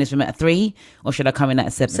coming in this room at a 3, or should I come in at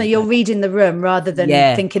a 7? So you're reading the room rather than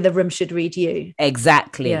thinking the room should read you.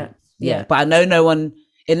 Exactly. Yeah. But I know no one,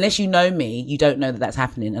 unless you know me, you don't know that that's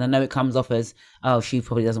happening. And I know it comes off as, oh, she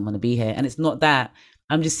probably doesn't want to be here. And it's not that.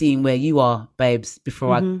 I'm just seeing where you are, babes,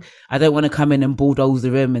 before I don't want to come in and bulldoze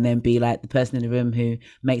the room and then be like the person in the room who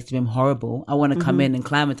makes the room horrible. I want to come in and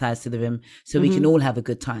climatize to the room so we can all have a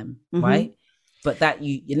good time, right? But that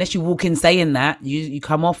unless you walk in saying that, you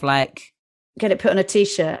come off like, get it put on a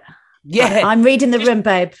t-shirt. Yeah, I'm reading the room,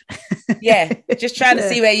 babe. Yeah, just trying to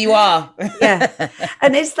see where you are. Yeah,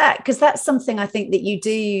 and is that because that's something I think that you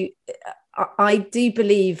do. I do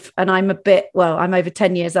believe, and I'm I'm over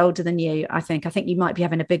 10 years older than you. I think you might be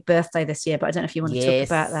having a big birthday this year, but I don't know if you want to talk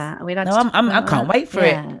about that. I can't wait for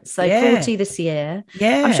it. So 40 this year.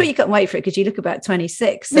 Yeah, I'm sure you can't wait for it because you look about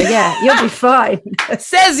 26. So yeah, you'll be fine.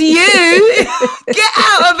 Says you. Get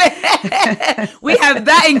out of it. We have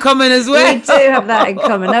that in common as well. We do have that in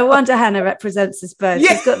common. No wonder Hannah represents us both.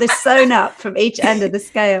 She's got this sewn up from each end of the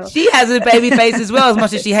scale. She has a baby face as well, as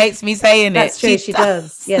much as she hates me saying it. That's true. She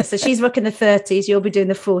does. Yeah. So she's rocking the 30s. You'll be doing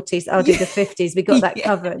the 40s. I'll do the 50s. We got that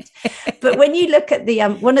covered. But when you look at the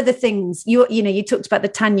one of the things you talked about the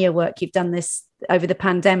Thanyia work, you've done this over the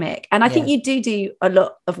pandemic. And I think you do a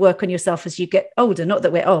lot of work on yourself as you get older, not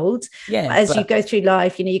that we're old, but as you go through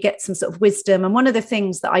life, you get some sort of wisdom. And one of the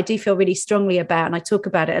things that I do feel really strongly about, and I talk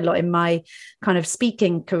about it a lot in my kind of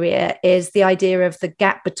speaking career, is the idea of the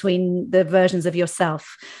gap between the versions of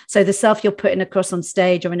yourself. So the self you're putting across on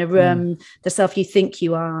stage or in a room, the self you think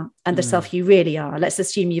you are, and the self you really are. Let's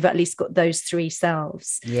assume you've at least got those three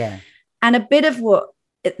selves. Yeah. And a bit of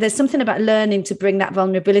there's something about learning to bring that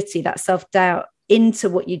vulnerability, that self-doubt into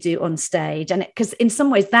what you do on stage. And because in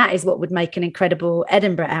some ways that is what would make an incredible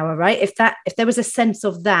Edinburgh Hour, right? If there was a sense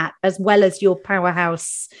of that, as well as your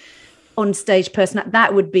powerhouse on stage person,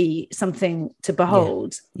 that would be something to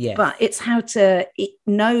behold. Yeah. But it's how to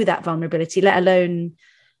know that vulnerability, let alone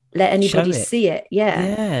let anybody see it.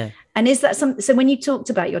 Yeah. And is that something? So when you talked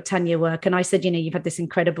about your Thanyia work, and I said, you've had this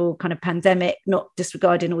incredible kind of pandemic, not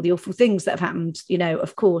disregarding all the awful things that have happened,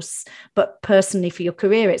 of course, but personally for your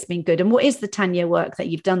career, it's been good. And what is the Thanyia work that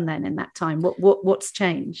you've done then in that time? What's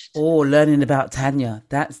changed? Learning about Thanyia.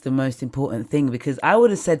 That's the most important thing, because I would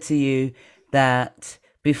have said to you that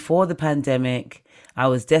before the pandemic, I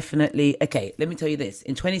was definitely, okay, let me tell you this.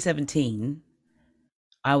 In 2017,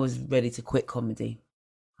 I was ready to quit comedy.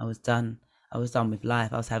 I was done with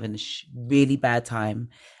life. I was having a really bad time.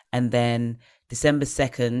 And then December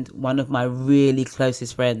 2nd, one of my really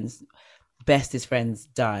closest friends, bestest friends,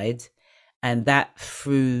 died. And that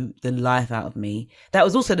threw the life out of me. That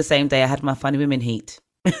was also the same day I had my Funny Women heat.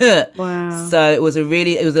 Wow. So it was the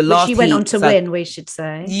last heat. Which you went on to win, we should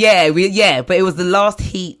say. Yeah, but it was the last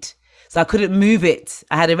heat. So I couldn't move it.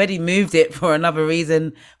 I had already moved it for another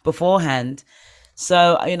reason beforehand.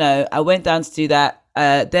 So, I went down to do that.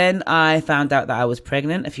 Then I found out that I was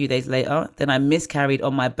pregnant a few days later. Then I miscarried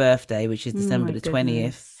on my birthday, which is December the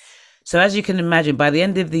 20th. So as you can imagine, by the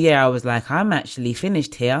end of the year, I was like, I'm actually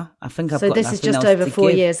finished here. I think I've got nothing else to give. So this is just over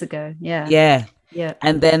 4 years ago. Yeah. Yeah.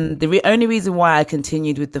 And then the only reason why I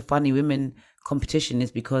continued with the Funny Women competition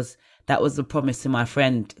is because that was the promise to my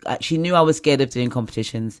friend. She knew I was scared of doing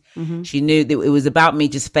competitions. Mm-hmm. She knew that it was about me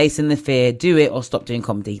just facing the fear, do it or stop doing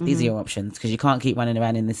comedy. Mm-hmm. These are your options, because you can't keep running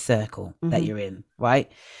around in this circle that you're in,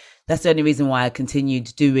 right? That's the only reason why I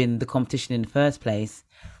continued doing the competition in the first place.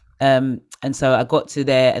 And so I got to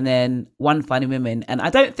there and then won Funny Women. And I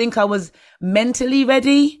don't think I was mentally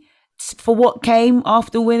ready for what came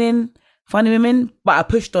after winning Funny Women, but I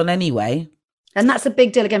pushed on anyway. And that's a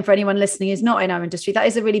big deal, again, for anyone listening who's not in our industry. That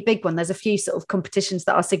is a really big one. There's a few sort of competitions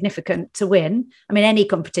that are significant to win. I mean, any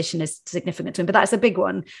competition is significant to win, but that's a big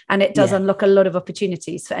one. And it does unlock a lot of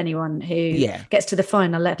opportunities for anyone who gets to the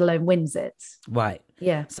final, let alone wins it. Right.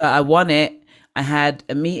 Yeah. So I won it. I had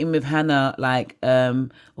a meeting with Hannah a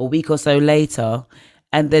week or so later.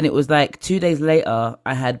 And then it was like 2 days later,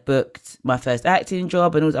 I had booked my first acting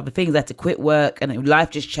job and all those other things. I had to quit work and life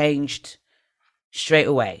just changed straight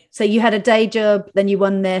away. So you had a day job, then you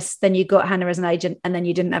won this, then you got Hannah as an agent, and then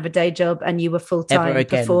you didn't have a day job and you were full-time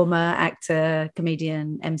performer, actor,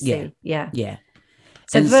 comedian, MC. Yeah.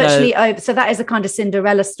 So so that is a kind of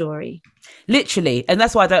Cinderella story. Literally. And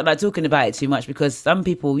that's why I don't like talking about it too much, because some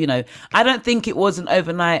people, I don't think it was an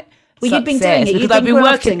overnight success. You've been doing it. Because I've been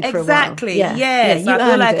working. Exactly. Yeah. So I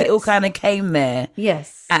feel like it all kind of came there.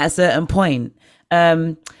 Yes. At a certain point.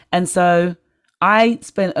 And so I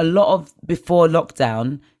spent a lot of before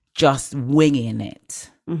lockdown just winging it,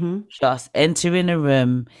 just entering a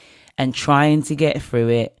room and trying to get through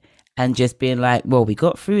it and just being like, well, we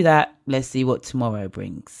got through that. Let's see what tomorrow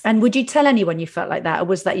brings. And would you tell anyone you felt like that? Or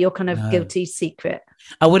was that your kind of guilty secret?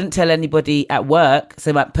 I wouldn't tell anybody at work. So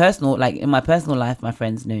in my personal life, my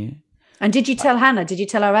friends knew. And did you tell Hannah? Did you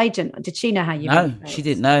tell our agent? Did she know how you No, she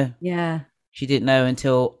didn't know. Yeah. She didn't know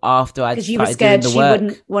until after I started doing the work. Because you were scared she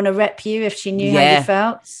wouldn't want to rep you if she knew how you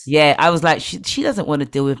felt? Yeah, I was like, she doesn't want to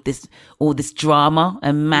deal with all this drama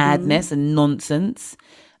and madness and nonsense.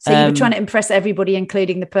 So you were trying to impress everybody,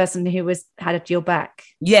 including the person who had your back?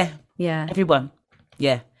 Yeah. Yeah. Everyone.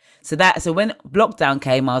 Yeah. So when lockdown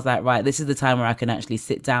came, I was like, right, this is the time where I can actually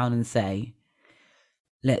sit down and say,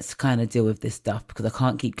 let's kind of deal with this stuff, because I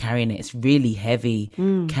can't keep carrying it. It's really heavy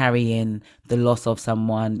carrying the loss of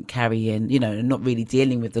someone, not really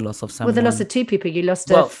dealing with the loss of someone. Well, the loss of two people. You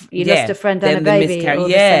lost a friend and a baby all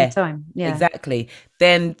the same time. Yeah, exactly.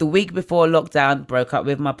 Then the week before lockdown, broke up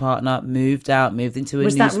with my partner, moved into a new space.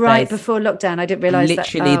 Was that right before lockdown? I didn't realise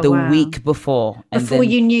that. Literally the week before. Before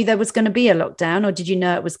you knew there was going to be a lockdown, or did you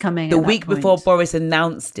know it was coming? The week before Boris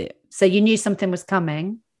announced it. So you knew something was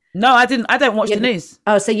coming? No, I didn't. I don't watch the news.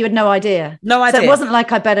 Oh, so you had no idea? No idea. So it wasn't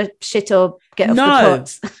like I better shit or get off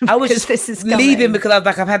the pot. I was just leaving because I was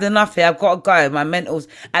like, I've had enough here. I've got to go.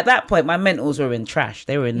 At that point, my mentals were in trash.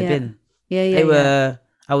 They were in the bin. Yeah.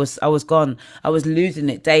 I was gone. I was losing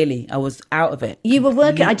it daily. I was out of it. You were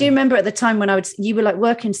working. I do remember at the time when you were like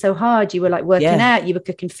working so hard. You were like working out. You were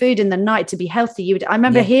cooking food in the night to be healthy. I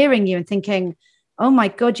remember hearing you and thinking, oh my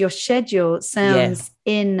God, your schedule sounds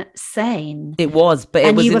insane. It was,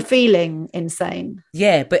 but you were feeling insane.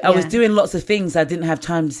 Yeah, but I was doing lots of things. I didn't have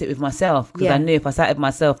time to sit with myself because I knew if I sat with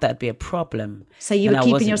myself, that'd be a problem. So you were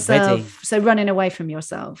keeping yourself, so running away from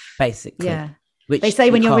yourself. Basically. Yeah. Which they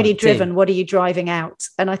say when you're really driven, what are you driving out?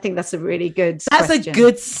 And I think that's a really good question. A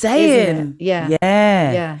good saying.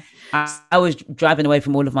 Yeah. I was driving away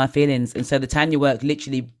from all of my feelings. And so the Thanyia work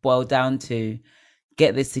literally boiled down to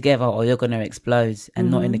get this together or you're going to explode, and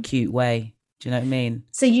not in a cute way. Do you know what I mean?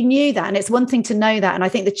 So you knew that, and it's one thing to know that. And I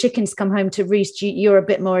think the chickens come home to roost. You're a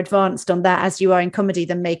bit more advanced on that as you are in comedy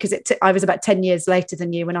than me, because I was about 10 years later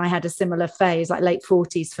than you when I had a similar phase, like late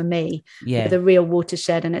 40s for me, with a real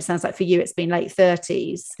watershed. And it sounds like for you, it's been late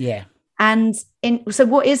 30s. Yeah. And so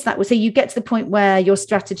what is that? So you get to the point where your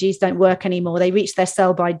strategies don't work anymore. They reach their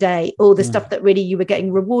sell by date. All the stuff that really you were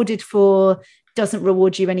getting rewarded for doesn't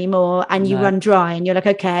reward you anymore. And you run dry and you're like,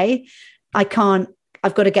 okay,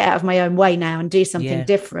 I've got to get out of my own way now and do something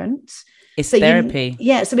different. It's therapy.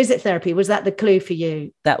 So is it therapy? Was that the clue for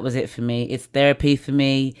you? That was it for me. It's therapy for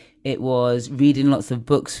me. It was reading lots of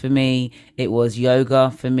books for me. It was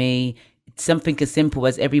yoga for me. Something as simple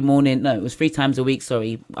as every morning, it was 3 times a week,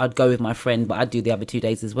 I'd go with my friend, but I'd do the other 2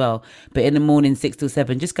 days as well. But in the morning, 6 till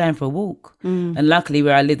 7, just going for a walk. And luckily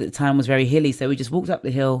where I lived at the time was very hilly. So we just walked up the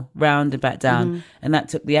hill, round and back down. And that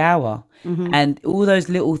took the hour. And all those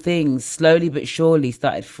little things slowly but surely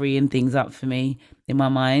started freeing things up for me in my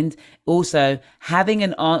mind. Also, having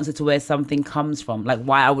an answer to where something comes from, like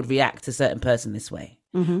why I would react to a certain person this way,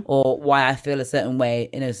 or why I feel a certain way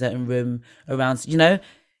in a certain room around,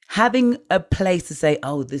 having a place to say,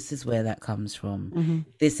 oh, this is where that comes from.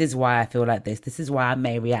 This is why I feel like this. This is why I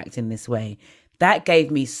may react in this way. That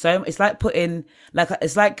gave me so, it's like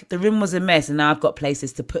it's like the room was a mess and now I've got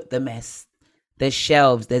places to put the mess. There's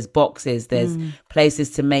shelves, there's boxes, there's places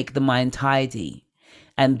to make the mind tidy.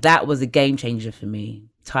 And that was a game changer for me,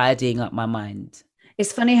 tidying up my mind.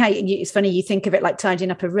 It's funny you think of it like tidying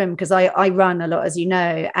up a room, because I run a lot, as you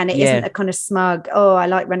know, and it isn't a kind of smug, oh, I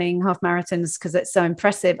like running half marathons because it's so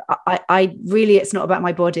impressive. I really, it's not about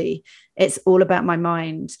my body. It's all about my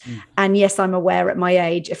mind. And yes, I'm aware at my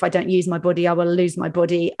age, if I don't use my body, I will lose my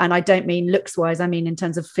body. And I don't mean looks wise. I mean, in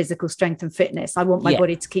terms of physical strength and fitness, I want my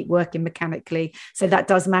body to keep working mechanically. So that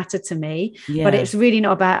does matter to me, but it's really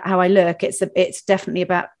not about how I look. It's definitely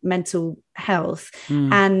about mental health.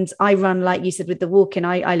 And I run, like you said, with the walking,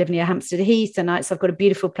 I live near Hampstead Heath, and so I've got a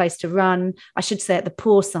beautiful place to run. I should say at the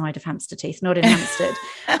poor side of Hampstead Heath, not in Hampstead.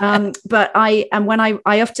 But when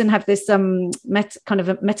I often have this kind of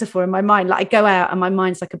a metaphor in my mind, like I go out and my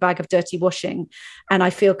mind's like a bag of dirty washing and I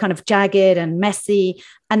feel kind of jagged and messy.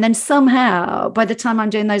 And then somehow by the time I'm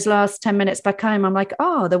doing those last 10 minutes back home, I'm like,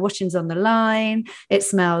 oh, the washing's on the line. It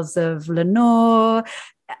smells of Lenore.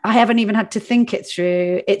 I haven't even had to think it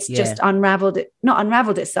through. It's just not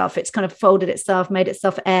unraveled itself. It's kind of folded itself, made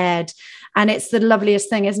itself aired. And it's the loveliest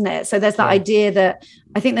thing, isn't it? So there's that idea that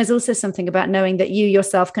I think there's also something about knowing that you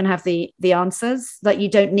yourself can have the answers, that you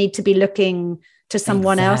don't need to be looking to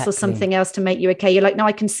someone else or something else to make you okay. You're like, no,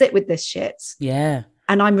 I can sit with this shit. Yeah.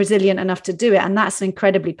 And I'm resilient enough to do it. And that's an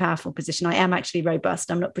incredibly powerful position. I am actually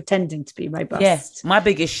robust. I'm not pretending to be robust. Yes. My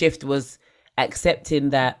biggest shift was accepting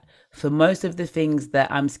that for most of the things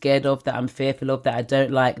that I'm scared of, that I'm fearful of, that I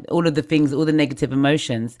don't like, all of the things, all the negative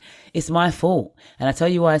emotions, it's my fault. And I tell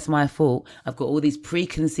you why it's my fault. I've got all these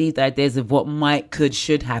preconceived ideas of what might, could,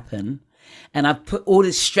 should happen. And I've put all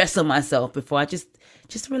this stress on myself before I just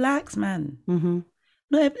relax, man.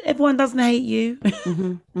 No, everyone doesn't hate you.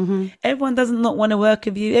 Everyone doesn't not want to work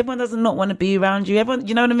with you. Everyone doesn't not want to be around you. Everyone,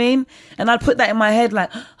 you know what I mean? And I'd put that in my head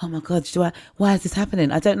like, oh my God, why is this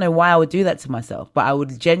happening? I don't know why I would do that to myself, but I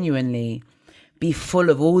would genuinely be full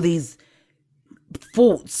of all these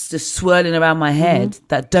thoughts just swirling around my head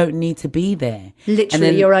that don't need to be there.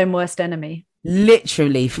 Literally your own worst enemy.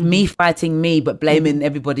 Literally me fighting me, but blaming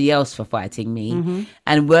everybody else for fighting me.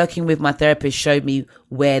 And working with my therapist showed me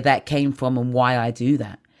where that came from and why I do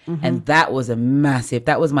that. And that was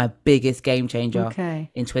that was my biggest game changer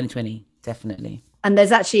in 2020, definitely. And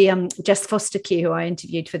there's actually Jess Foster-Q, who I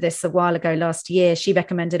interviewed for this a while ago last year. She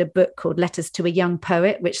recommended a book called Letters to a Young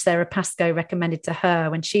Poet, which Sarah Pascoe recommended to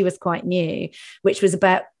her when she was quite new, which was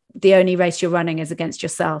about the only race you're running is against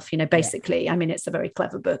yourself, you know, basically. I mean, it's a very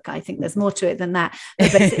clever book. I think there's more to it than that.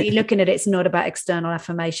 But basically looking at it, it's not about external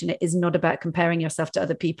affirmation. It is not about comparing yourself to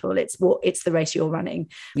other people. It's the race you're running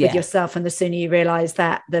with yourself. And the sooner you realize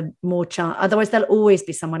that, the more chance, otherwise there'll always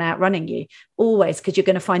be someone outrunning you, always, because you're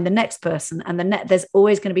going to find the next person, and there's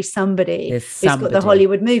always going to be somebody who's got the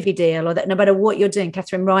Hollywood movie deal, or that no matter what you're doing.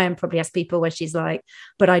 Catherine Ryan probably has people where she's like,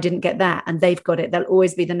 but I didn't get that, and they've got it. They'll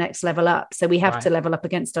always be the next level up. So we have to level up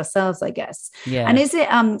against ourselves, I guess. And is it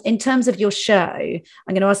in terms of your show, I'm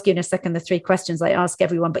going to ask you in a second the 3 questions I ask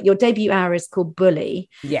everyone, but your debut hour is called Bully.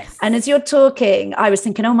 Yes. And as you're talking, I was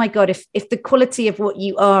thinking, oh my God, if the quality of what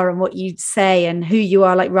you are and what you say and who you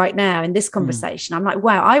are like right now in this conversation, I'm like,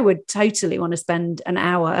 wow, I would totally want to spend an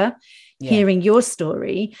hour hearing your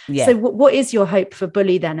story. So what is your hope for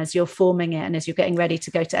Bully then, as you're forming it and as you're getting ready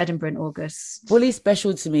to go to Edinburgh in August? Bully's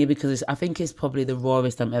special to me because I think it's probably the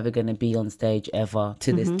rawest I'm ever going to be on stage ever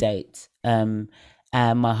to this date. And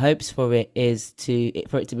my hopes for it is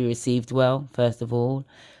for it to be received well, first of all.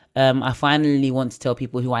 I finally want to tell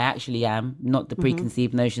people who I actually am, not the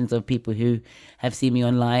preconceived notions of people who have seen me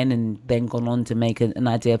online and then gone on to make an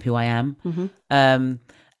idea of who I am.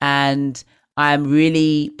 And I'm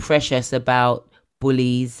really precious about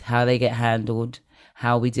bullies, how they get handled,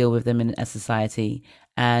 how we deal with them in a society.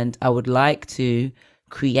 And I would like to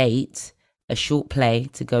create a short play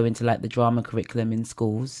to go into like the drama curriculum in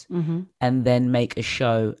schools, and then make a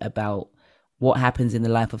show about what happens in the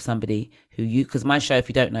life of somebody because my show, if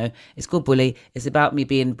you don't know, it's called Bully. It's about me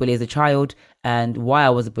being bullied as a child and why I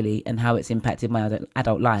was a bully and how it's impacted my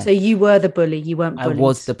adult life. So you were the bully, you weren't bullied. I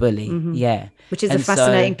was the bully, Which is a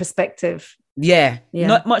fascinating perspective.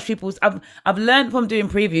 Not much people's. I've learned from doing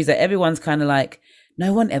previews that everyone's kind of like,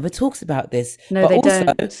 no one ever talks about this. No, but they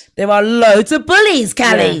don't. There are loads of bullies,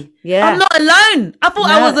 Callie. Yeah. I'm not alone. I thought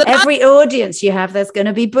I was alone. Every audience you have, there's going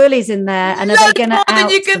to be bullies in there, and are they going to out than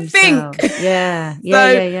you can themselves? think.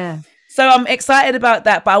 Yeah. So I'm excited about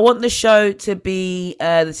that, but I want the show to be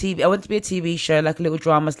the TV. I want it to be a TV show, like a little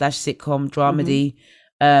drama / sitcom dramedy,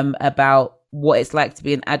 about what it's like to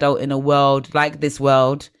be an adult in a world like this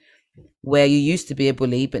world, where you used to be a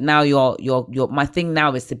bully, but now you're my thing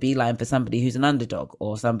now is to be line for somebody who's an underdog,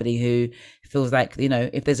 or somebody who feels like, you know,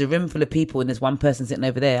 if there's a room full of people and there's one person sitting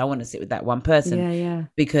over there, I want to sit with that one person.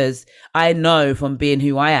 Because I know from being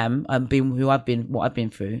who I am and being who I've been, what I've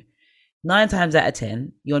been through, 9 times out of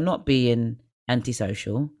 10, you're not being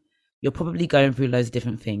antisocial. You're probably going through loads of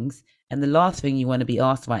different things. And the last thing you want to be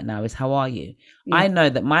asked right now is, how are you? I know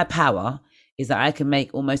that my power is that I can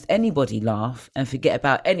make almost anybody laugh and forget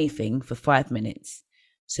about anything for 5 minutes.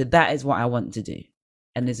 So that is what I want to do.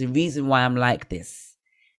 And there's a reason why I'm like this.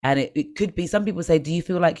 And it could be, some people say, do you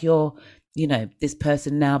feel like you're, you know, this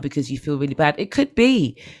person now because you feel really bad? It could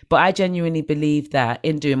be. But I genuinely believe that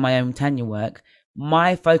in doing my own Thanyia work,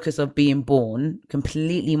 my focus of being born,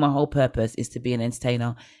 completely my whole purpose is to be an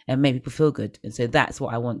entertainer and make people feel good. And so that's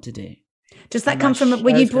what I want to do. Does that come from,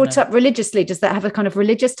 were you brought up religiously? Does that have a kind of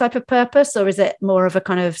religious type of purpose, or is it more of a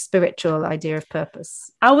kind of spiritual idea of purpose?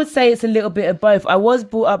 I would say it's a little bit of both. I was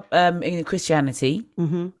brought up in Christianity.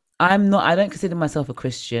 I don't consider myself a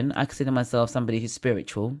Christian. I consider myself somebody who's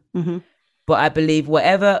spiritual. But I believe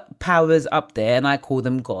whatever powers up there, and I call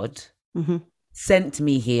them God, sent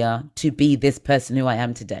me here to be this person who I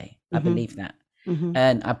am today. I believe that.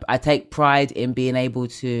 And I take pride in being able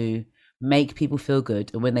to make people feel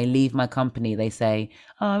good. And when they leave my company, they say,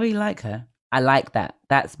 oh, I really like her. I like that.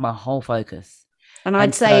 That's my whole focus. And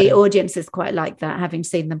I'd say audiences quite like that, having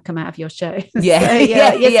seen them come out of your show. Yeah. So,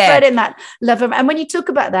 you're spreading that love. And when you talk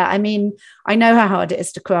about that, I mean, I know how hard it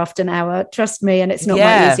is to craft an hour, trust me, and it's not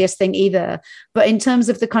my easiest thing either. But in terms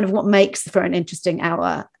of the kind of what makes for an interesting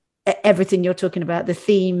hour, everything you're talking about, the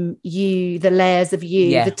theme, you, the layers of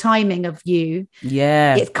you, the timing of you,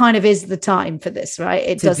 it kind of is the time for this, right?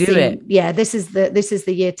 It does seem, this is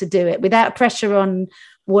the year to do it, without pressure on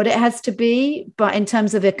what it has to be, but in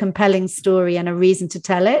terms of a compelling story and a reason to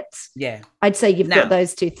tell it, I'd say you've got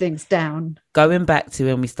those 2 things down. Going back to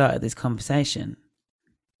when we started this conversation,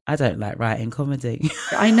 I don't like writing comedy.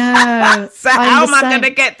 I know. So how am I going to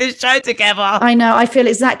get this show together? I know. I feel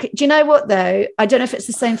exactly. Do you know what though? I don't know if it's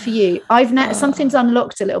the same for you. Something's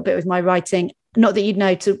unlocked a little bit with my writing. Not that you'd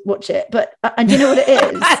know to watch it, but and you know what it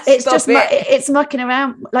is? It's just it's mucking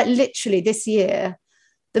around. Like literally this year,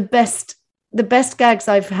 the best gags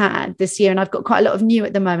I've had this year, and I've got quite a lot of new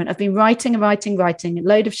at the moment. I've been writing, a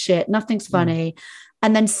load of shit. Nothing's funny.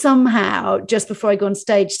 And then somehow, just before I go on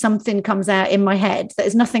stage, something comes out in my head that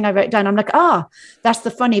is nothing I wrote down. I'm like, that's the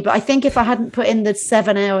funny. But I think if I hadn't put in the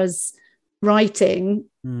 7 hours writing,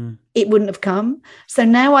 it wouldn't have come. So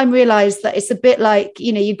now I realize that it's a bit like,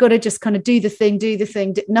 you've got to just kind of do the thing,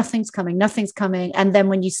 nothing's coming. And then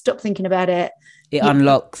when you stop thinking about it, it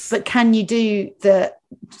unlocks. But can you do the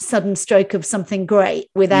sudden stroke of something great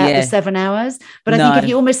without the 7 hours? But I think if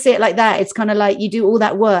you almost see it like that, it's kind of like you do all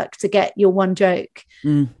that work to get your one joke.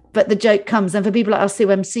 But the joke comes. And for people like us who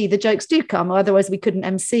MC, the jokes do come, otherwise we couldn't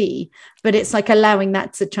MC. But it's like allowing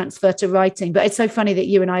that to transfer to writing. But it's so funny that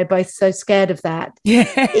you and I are both so scared of that.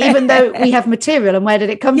 Even though we have material, and where did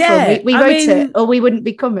it come from? We wrote it, or we wouldn't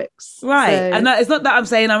be comics. Right. So. And it's not that I'm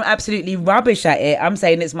saying I'm absolutely rubbish at it. I'm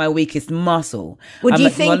saying it's my weakest muscle. Well, do you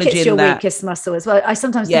think it's your weakest muscle as well? I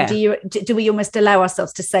sometimes think, do we almost allow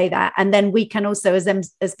ourselves to say that? And then we can also,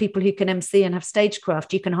 as people who can MC and have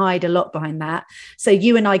stagecraft, you can hide a lot behind that. So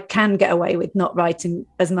you and I can get away with not writing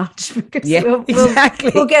as much because we'll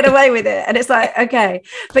get away with it. And it's like, okay.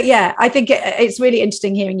 But yeah, I think it's really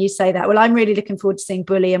interesting hearing you say that. Well, I'm really looking forward to seeing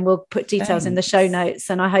Bully, and we'll put details in the show notes.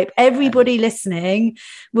 And I hope everybody listening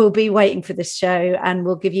will be waiting for this show, and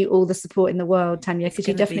we'll give you all the support in the world, Thanyia, because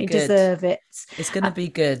you definitely deserve it. It's going to be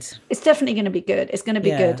good. It's definitely going to be good. It's going to be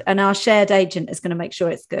good. And our shared agent is going to make sure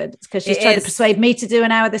it's good, because she's trying to persuade me to do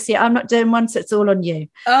an hour this year. I'm not doing one, so it's all on you.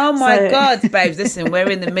 Oh my God, babes. Listen, we're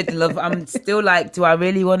in the middle of, I'm still like, do I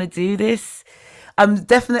really want to do this? I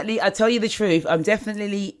tell you the truth, I'm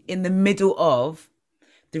definitely in the middle of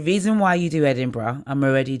the reason why you do Edinburgh, I'm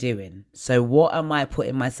already doing. So what am I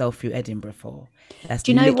putting myself through Edinburgh for? That's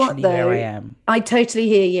do you know what, though? Where I am. I totally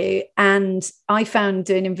hear you. And I found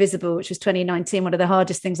doing Invisible, which was 2019, one of the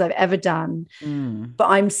hardest things I've ever done. But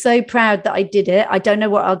I'm so proud that I did it. I don't know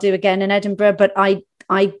what I'll do again in Edinburgh, but I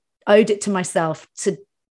owed it to myself to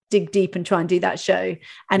dig deep and try and do that show.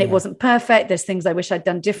 And it wasn't perfect. There's things I wish I'd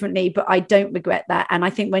done differently, but I don't regret that. And I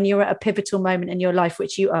think when you're at a pivotal moment in your life,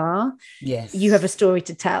 which you are, you have a story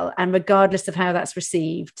to tell. And regardless of how that's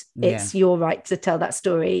received, it's your right to tell that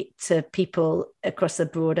story to people across a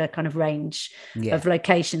broader kind of range of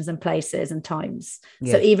locations and places and times.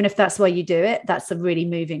 So even if that's why you do it, that's a really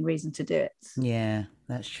moving reason to do it. Yeah,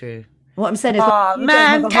 that's true. What I'm saying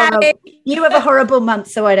is, you have a horrible month,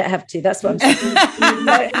 so I don't have to. That's what I'm saying.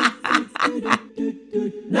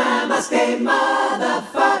 Namaste,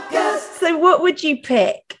 motherfuckers. So what would you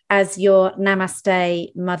pick as your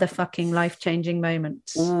namaste motherfucking life-changing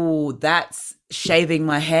moment? Oh, that's shaving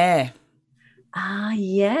my hair.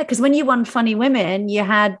 Yeah, because when you won Funny Women, you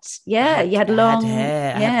had long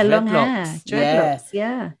hair, long hair,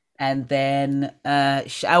 dreadlocks, And then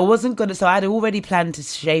I wasn't gonna. So I'd already planned to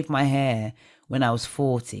shave my hair when I was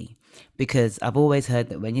 40, because I've always heard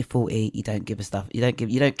that when you're 40, you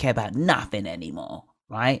don't care about nothing anymore,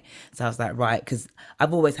 right? So I was like, right, because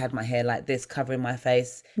I've always had my hair like this, covering my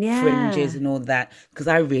face, fringes and all that, because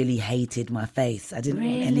I really hated my face. I didn't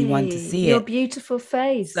want anyone to see your beautiful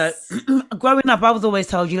face. So growing up, I was always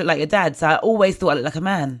told you look like your dad. So I always thought I looked like a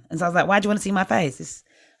man, and so I was like, why do you want to see my face?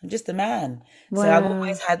 I'm just a man. Wow. So I've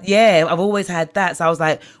always had that. So I was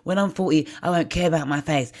like, when I'm 40, I won't care about my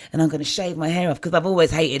face, and I'm going to shave my hair off, because I've always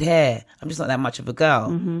hated hair. I'm just not that much of a girl.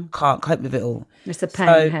 Can't cope with it all. It's a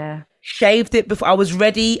pain hair. Shaved it before I was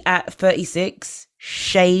ready at 36,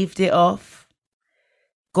 shaved it off,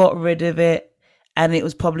 got rid of it. And it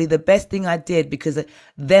was probably the best thing I did, because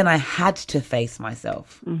then I had to face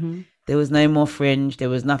myself. There was no more fringe. There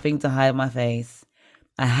was nothing to hide my face.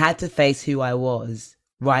 I had to face who I was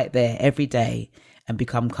right there every day and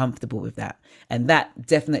become comfortable with that. And that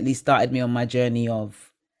definitely started me on my journey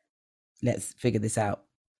of, let's figure this out.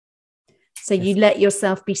 So you let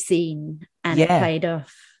yourself be seen, and it paid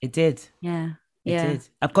off. It did. Yeah. It did.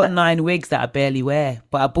 I've got 9 wigs that I barely wear,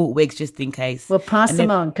 but I bought wigs just in case. Well, pass them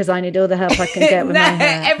on, because I need all the help I can get with my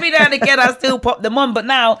hair. Every now and again, I still pop them on. But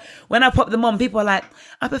now, when I pop them on, people are like,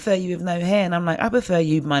 I prefer you with no hair. And I'm like, I prefer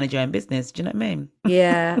you mind your own business. Do you know what I mean?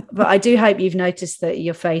 Yeah. But I do hope you've noticed that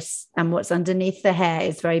your face and what's underneath the hair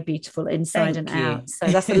is very beautiful inside and out. So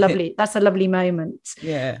that's a lovely moment.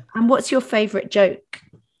 Yeah. And what's your favourite joke?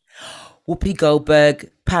 Whoopi Goldberg,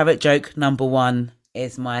 parrot joke #1.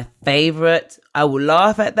 Is my favorite. I will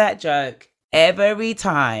laugh at that joke every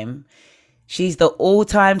time. She's the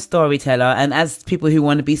all-time storyteller, and as people who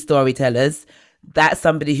want to be storytellers, that's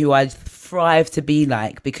somebody who I thrive to be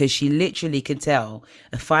like, because she literally can tell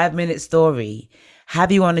a 5-minute story, have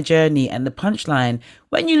you on a journey, and the punchline,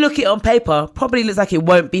 when you look it on paper, probably looks like it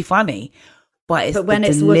won't be funny, but when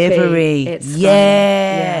it's delivery. Whoopi, it's funny.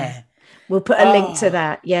 Yeah. We'll put a link to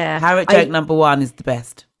that. Yeah. Parrot joke #1 is the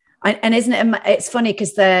best. And isn't it? It's funny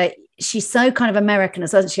because she's so kind of American,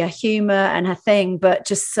 as well, isn't she? Her humor and her thing, but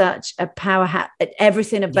just such a power hat.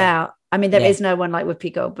 Everything about I mean, there is no one like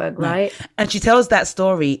Whoopi Goldberg, right? And she tells that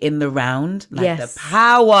story in the round, like Yes. the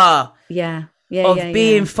power of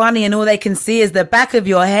being funny, and all they can see is the back of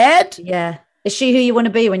your head. Yeah. Is she who you want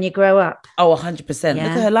to be when you grow up? Oh, 100%. Yeah.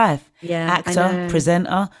 Look at her life. Yeah. Actor,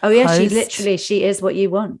 presenter. Oh, yeah. Host. She is what you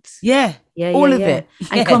want. Yeah. All of it.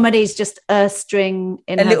 And comedy's just a string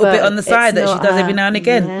in a her little book. bit on the side that she does every now and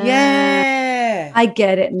again. Yeah. I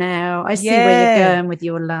get it now. I see where you're going with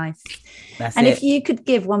your life. That's and it. If you could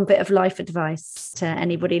give one bit of life advice to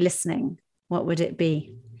anybody listening, what would it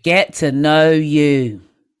be? Get to know you.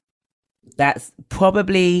 That's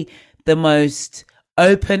probably the most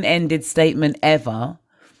open-ended statement ever.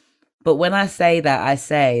 But when I say that, I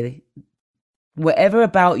say, whatever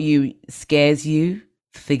about you scares you,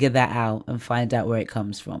 figure that out and find out where it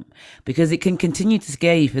comes from. Because it can continue to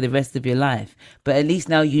scare you for the rest of your life. But at least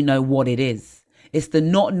now you know what it is. It's the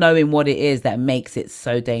not knowing what it is that makes it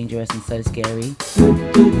so dangerous and so scary.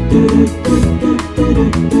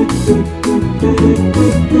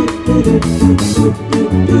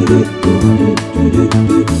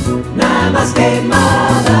 Namaste,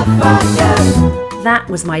 motherfucker. That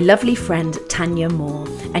was my lovely friend Thanyia Moore,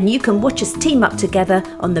 and you can watch us team up together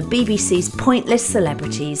on the BBC's Pointless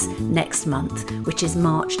Celebrities next month, which is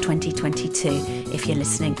March 2022. If you're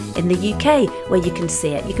listening in the UK, where you can see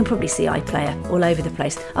it, you can probably see iPlayer all over the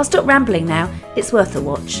place. I'll stop rambling now, it's worth a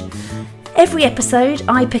watch. Every episode,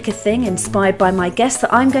 I pick a thing inspired by my guest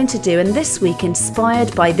that I'm going to do, and this week,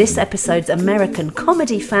 inspired by this episode's American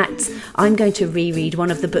comedy facts, I'm going to reread one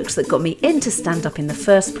of the books that got me into stand-up in the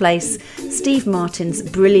first place, Steve Martin's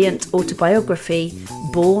brilliant autobiography,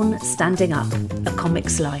 Born Standing Up, A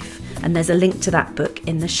Comic's Life. And there's a link to that book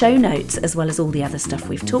in the show notes, as well as all the other stuff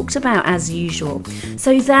we've talked about as usual.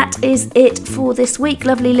 So that is it for this week,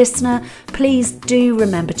 lovely listener. Please do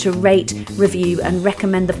remember to rate, review and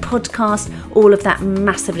recommend the podcast. All of that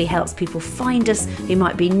massively helps people find us who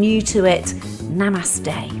might be new to it.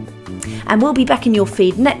 Namaste. And we'll be back in your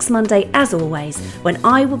feed next Monday, as always, when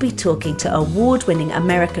I will be talking to award-winning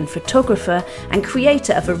American photographer and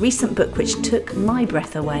creator of a recent book which took my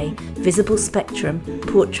breath away, Visible Spectrum,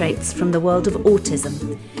 Portraits from the World of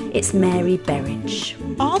Autism. It's Mary Berridge.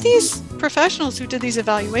 All these professionals who did these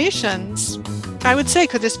evaluations, I would say,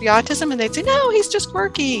 could this be autism? And they'd say, no, he's just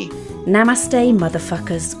quirky. Namaste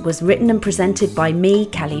Motherfuckers was written and presented by me,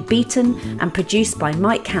 Callie Beaton, and produced by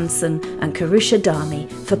Mike Hansen and Karusha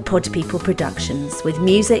Dami for Pod People Productions, with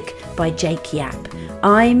music by Jake Yap.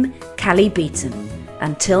 I'm Callie Beaton.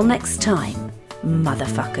 Until next time,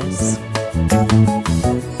 motherfuckers.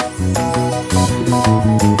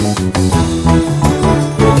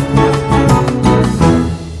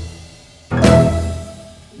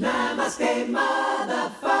 Namaste,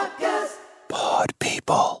 motherfuckers. Pod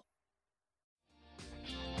People.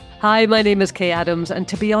 Hi, my name is Kay Adams, and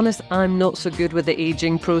to be honest, I'm not so good with the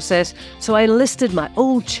ageing process, so I enlisted my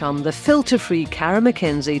old chum, the filter-free Cara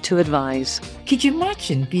McKenzie, to advise. Could you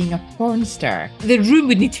imagine being a porn star? The room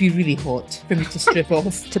would need to be really hot for me to strip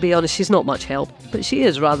off. To be honest, she's not much help, but she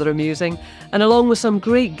is rather amusing. And along with some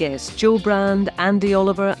great guests, Joe Brand, Andy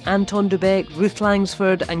Oliver, Anton Dubeck, Ruth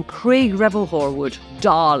Langsford and Craig Revel-Horwood,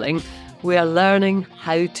 darling, we are learning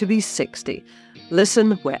how to be 60.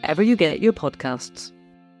 Listen wherever you get your podcasts.